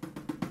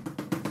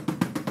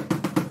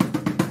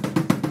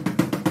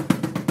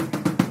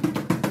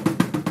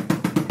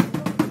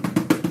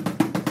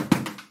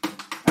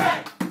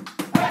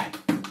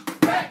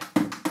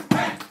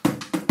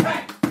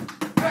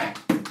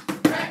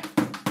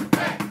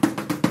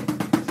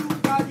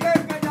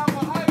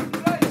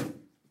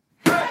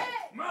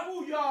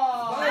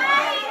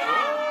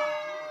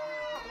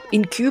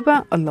 In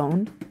Cuba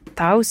alone,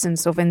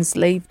 thousands of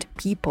enslaved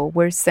people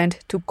were sent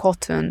to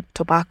cotton,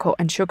 tobacco,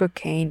 and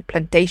sugarcane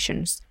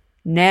plantations,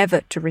 never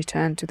to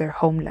return to their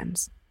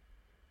homelands.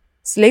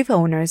 Slave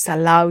owners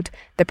allowed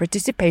the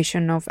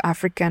participation of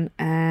African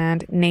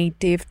and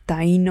native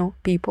Taino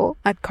people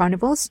at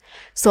carnivals,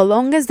 so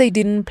long as they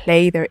didn't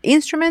play their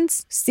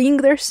instruments, sing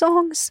their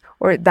songs,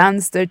 or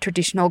dance their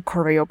traditional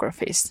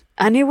choreographies.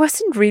 And it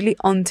wasn't really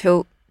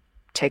until,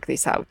 check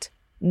this out,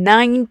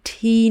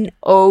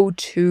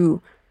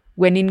 1902,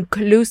 when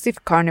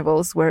inclusive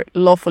carnivals were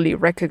lawfully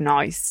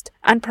recognized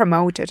and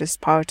promoted as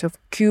part of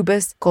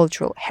Cuba's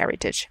cultural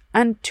heritage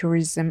and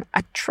tourism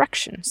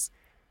attractions.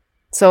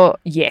 So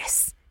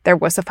yes, there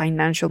was a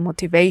financial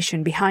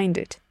motivation behind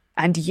it.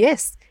 And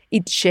yes,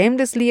 it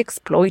shamelessly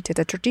exploited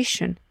a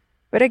tradition.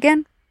 But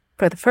again,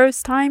 for the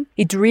first time,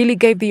 it really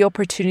gave the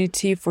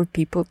opportunity for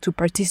people to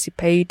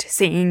participate,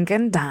 sing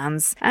and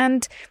dance,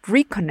 and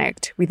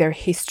reconnect with their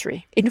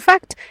history. In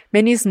fact,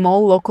 many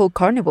small local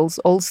carnivals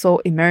also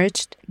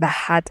emerged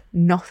that had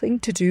nothing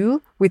to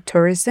do with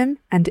tourism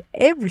and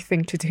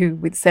everything to do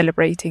with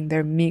celebrating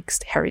their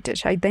mixed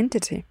heritage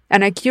identity.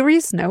 And a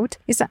curious note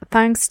is that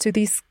thanks to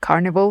these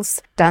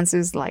carnivals,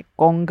 dances like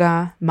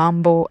conga,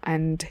 mambo,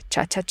 and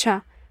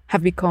cha-cha-cha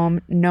have become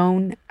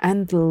known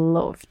and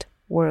loved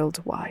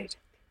worldwide.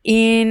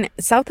 In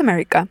South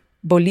America,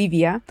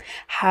 Bolivia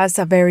has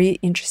a very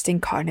interesting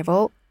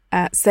carnival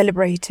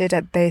celebrated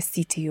at the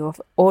city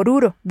of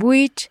Oruro,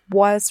 which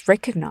was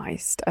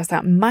recognized as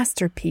a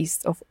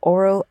masterpiece of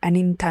oral and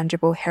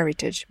intangible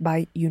heritage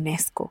by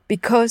UNESCO,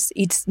 because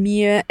its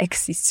mere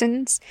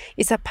existence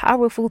is a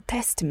powerful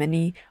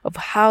testimony of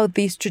how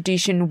this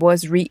tradition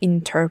was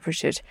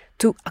reinterpreted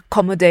to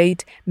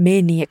accommodate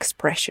many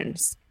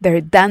expressions. Their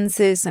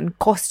dances and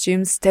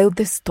costumes tell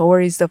the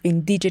stories of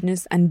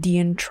indigenous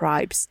Andean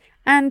tribes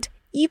and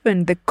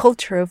even the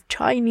culture of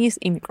Chinese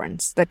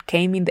immigrants that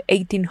came in the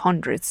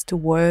 1800s to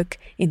work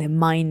in the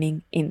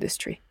mining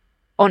industry.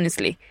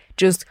 Honestly,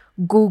 just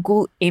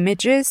Google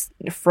images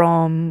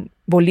from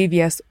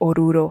Bolivia's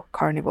Oruro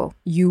Carnival.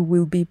 You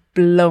will be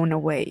blown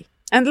away.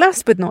 And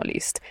last but not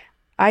least,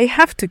 I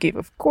have to give,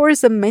 of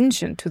course, a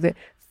mention to the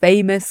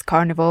famous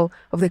carnival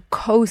of the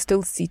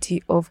coastal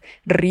city of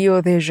Rio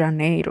de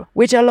Janeiro,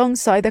 which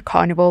alongside the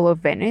Carnival of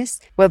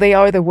Venice, well, they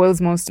are the world's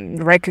most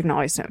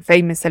recognized and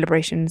famous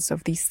celebrations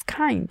of this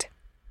kind.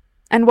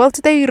 And while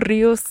today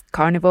Rio's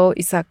carnival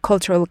is a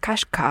cultural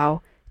cash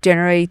cow,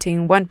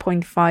 generating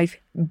 $1.5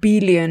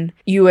 billion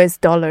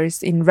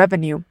in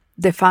revenue,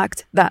 the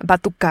fact that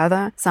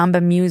batucada,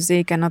 samba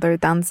music, and other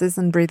dances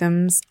and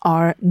rhythms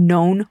are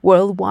known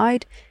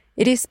worldwide,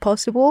 it is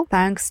possible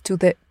thanks to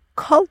the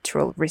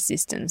cultural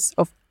resistance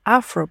of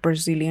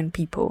Afro-Brazilian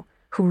people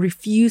who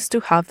refused to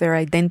have their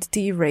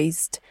identity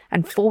erased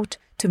and fought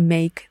to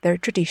make their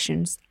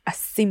traditions a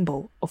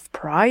symbol of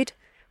pride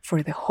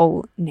for the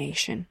whole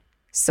nation.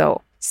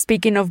 So,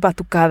 speaking of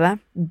batucada,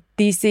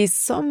 this is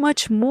so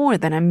much more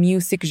than a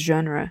music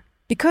genre,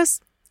 because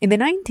in the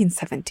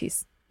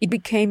 1970s, it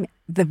became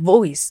the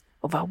voice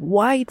of a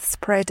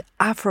widespread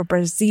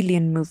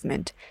Afro-Brazilian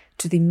movement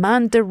to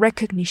demand the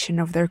recognition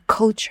of their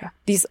culture.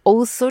 This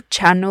also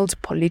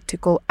channeled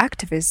political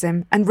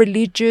activism and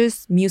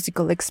religious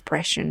musical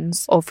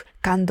expressions of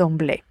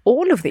candomblé.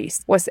 All of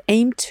this was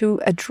aimed to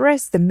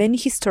address the many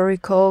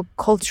historical,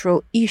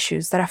 cultural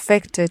issues that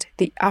affected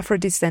the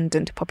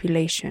Afro-descendant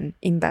population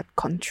in that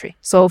country.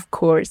 So, of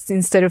course,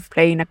 instead of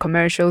playing a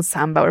commercial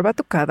samba or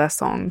batucada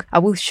song, I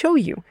will show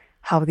you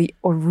how the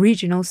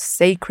original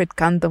sacred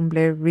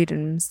candomblé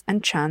rhythms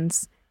and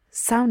chants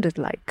sounded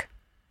like.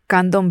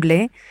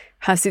 Candomblé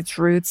has its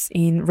roots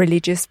in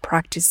religious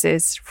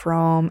practices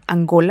from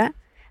Angola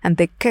and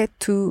the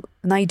Ketu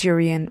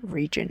Nigerian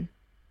region.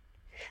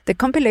 The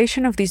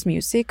compilation of this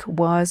music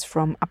was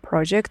from a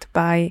project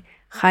by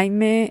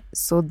Jaime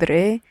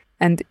Sodré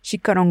and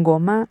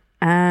Chikarongoma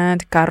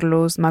and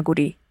Carlos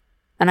Maguri.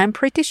 And I'm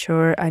pretty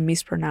sure I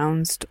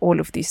mispronounced all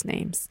of these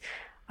names.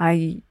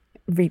 I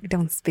really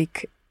don't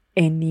speak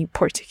any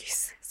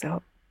Portuguese,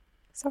 so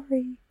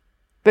sorry.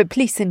 But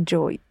please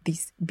enjoy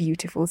this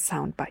beautiful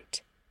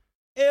soundbite.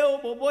 Eu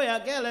boboia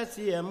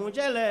galaxy é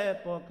mungele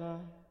poca.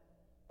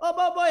 O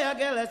boboia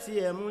galaxy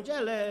é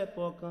mungele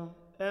poca.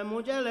 É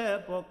mungele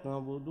poca,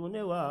 vodo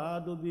newa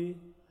dobi.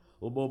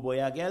 O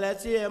boboia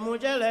galaxy é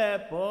mungele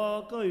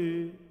poca.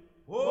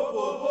 O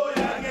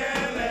boboia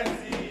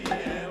galaxy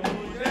é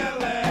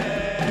mungele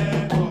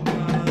poca.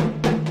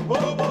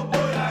 O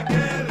boboia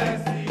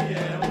galaxy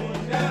é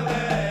mungele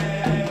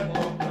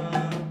poca.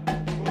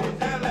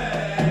 Mungele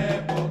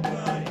poca.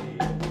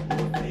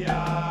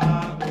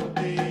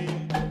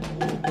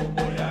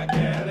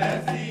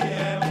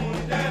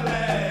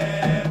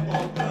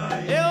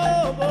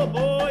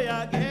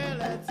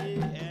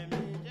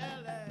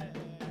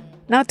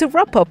 Now, to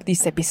wrap up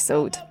this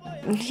episode,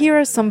 here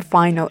are some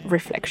final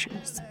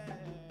reflections.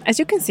 As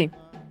you can see,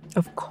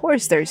 of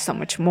course there is so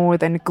much more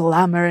than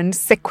glamour and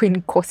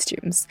sequin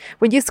costumes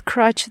when you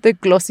scratch the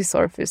glossy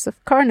surface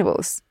of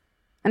carnivals.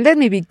 And let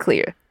me be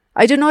clear,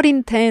 I do not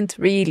intend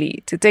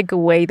really to take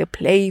away the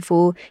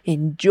playful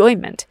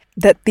enjoyment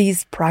that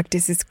these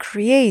practices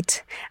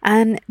create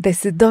and the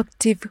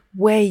seductive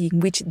way in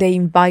which they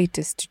invite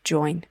us to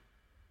join.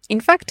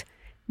 In fact,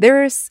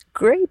 there's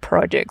great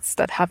projects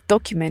that have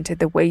documented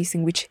the ways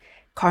in which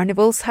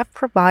carnivals have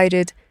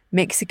provided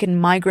Mexican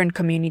migrant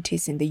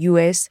communities in the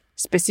US,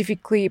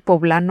 specifically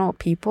Poblano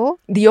people,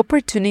 the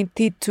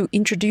opportunity to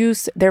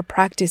introduce their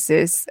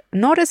practices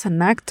not as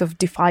an act of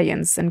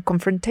defiance and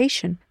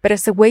confrontation, but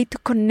as a way to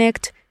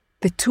connect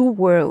the two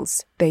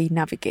worlds they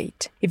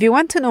navigate. If you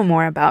want to know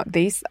more about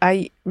this,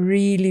 I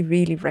really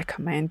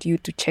recommend you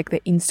to check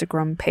the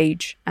Instagram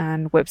page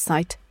and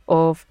website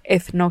of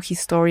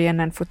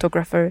ethnohistorian and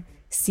photographer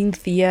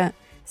Cynthia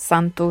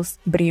Santos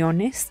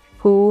Briones,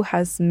 who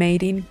has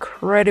made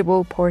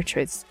incredible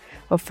portraits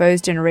of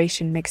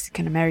first-generation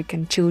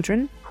Mexican-American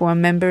children who are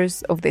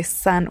members of the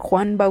San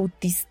Juan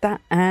Bautista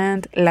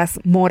and Las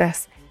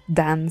Moras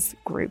dance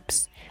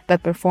groups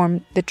that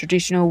perform the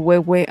traditional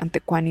Huehue and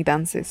Tecuani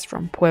dances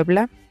from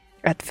Puebla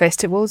at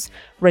festivals,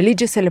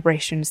 religious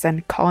celebrations,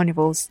 and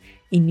carnivals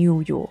in New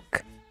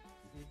York.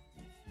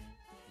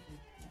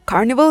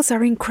 Carnivals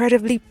are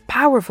incredibly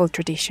powerful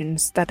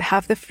traditions that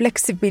have the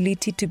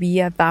flexibility to be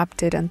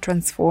adapted and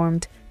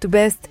transformed to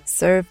best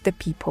serve the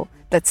people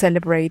that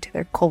celebrate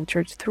their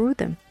culture through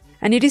them.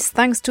 And it is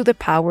thanks to the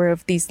power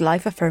of these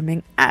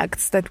life-affirming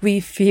acts that we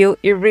feel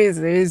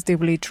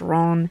irresistibly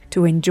drawn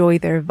to enjoy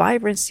their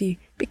vibrancy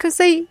because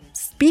they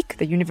speak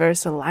the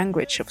universal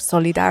language of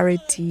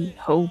solidarity,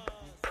 hope,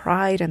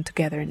 pride, and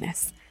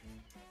togetherness.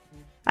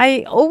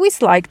 I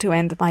always like to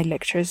end my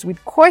lectures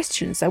with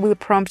questions that will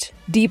prompt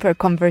deeper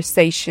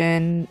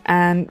conversation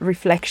and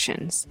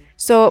reflections.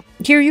 So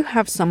here you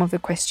have some of the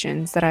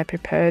questions that I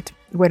prepared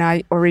when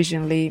I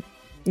originally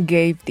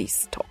gave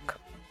this talk.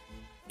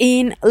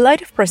 In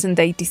light of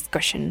present-day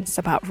discussions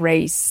about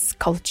race,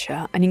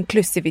 culture, and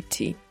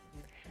inclusivity,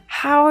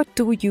 how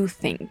do you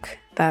think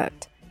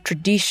that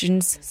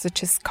traditions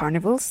such as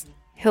carnivals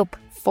help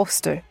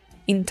foster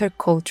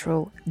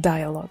intercultural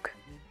dialogue?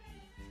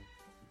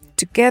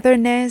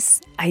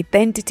 Togetherness,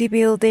 identity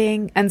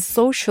building, and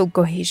social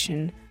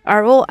cohesion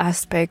are all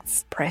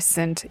aspects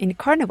present in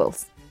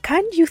carnivals.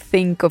 Can you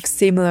think of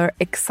similar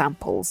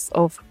examples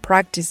of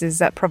practices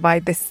that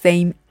provide the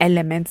same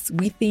elements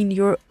within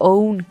your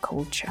own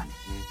culture?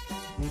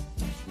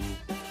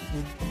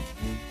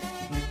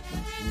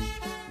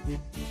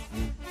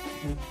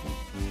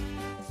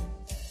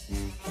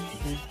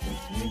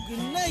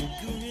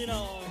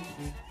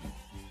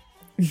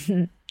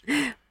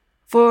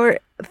 For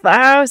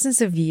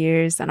thousands of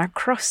years and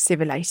across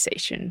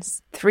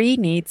civilizations, three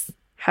needs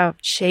have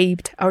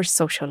shaped our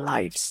social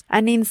lives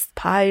and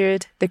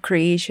inspired the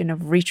creation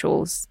of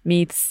rituals,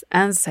 myths,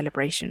 and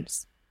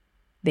celebrations.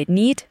 The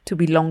need to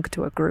belong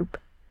to a group,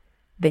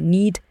 the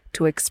need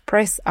to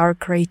express our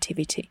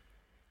creativity,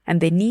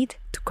 and the need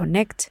to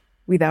connect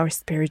with our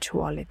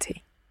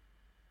spirituality.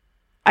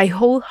 I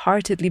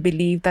wholeheartedly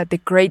believe that the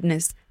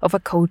greatness of a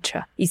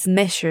culture is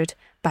measured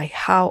by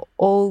how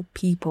all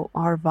people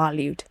are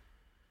valued.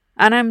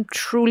 And I'm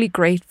truly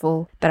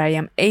grateful that I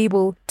am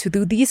able to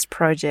do this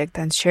project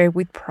and share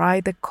with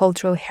pride the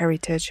cultural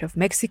heritage of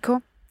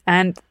Mexico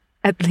and,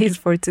 at least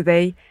for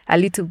today, a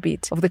little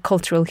bit of the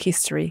cultural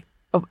history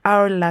of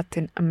our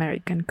Latin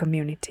American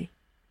community.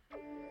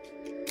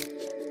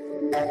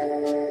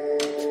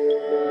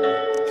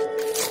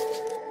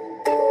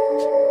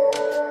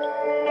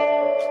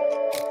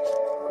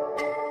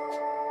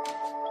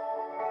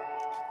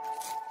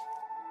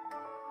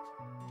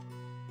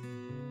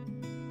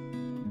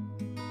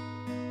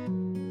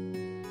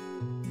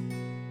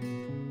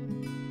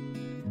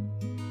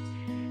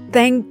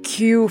 Thank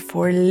you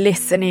for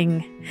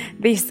listening.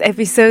 This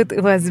episode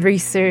was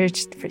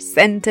researched,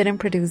 presented and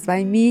produced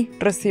by me,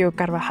 Rocío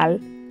Carvajal.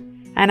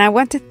 And I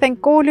want to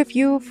thank all of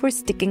you for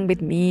sticking with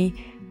me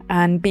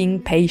and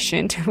being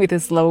patient with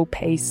the slow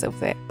pace of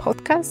the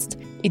podcast.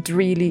 It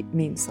really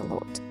means a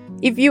lot.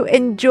 If you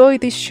enjoy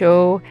this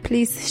show,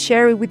 please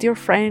share it with your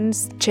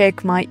friends,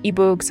 check my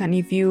ebooks, and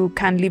if you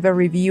can leave a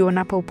review on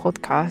Apple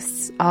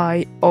Podcasts,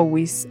 I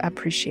always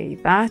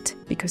appreciate that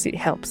because it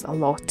helps a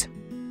lot.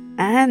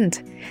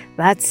 And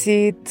that's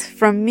it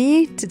from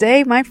me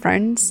today, my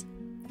friends.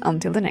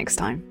 Until the next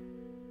time.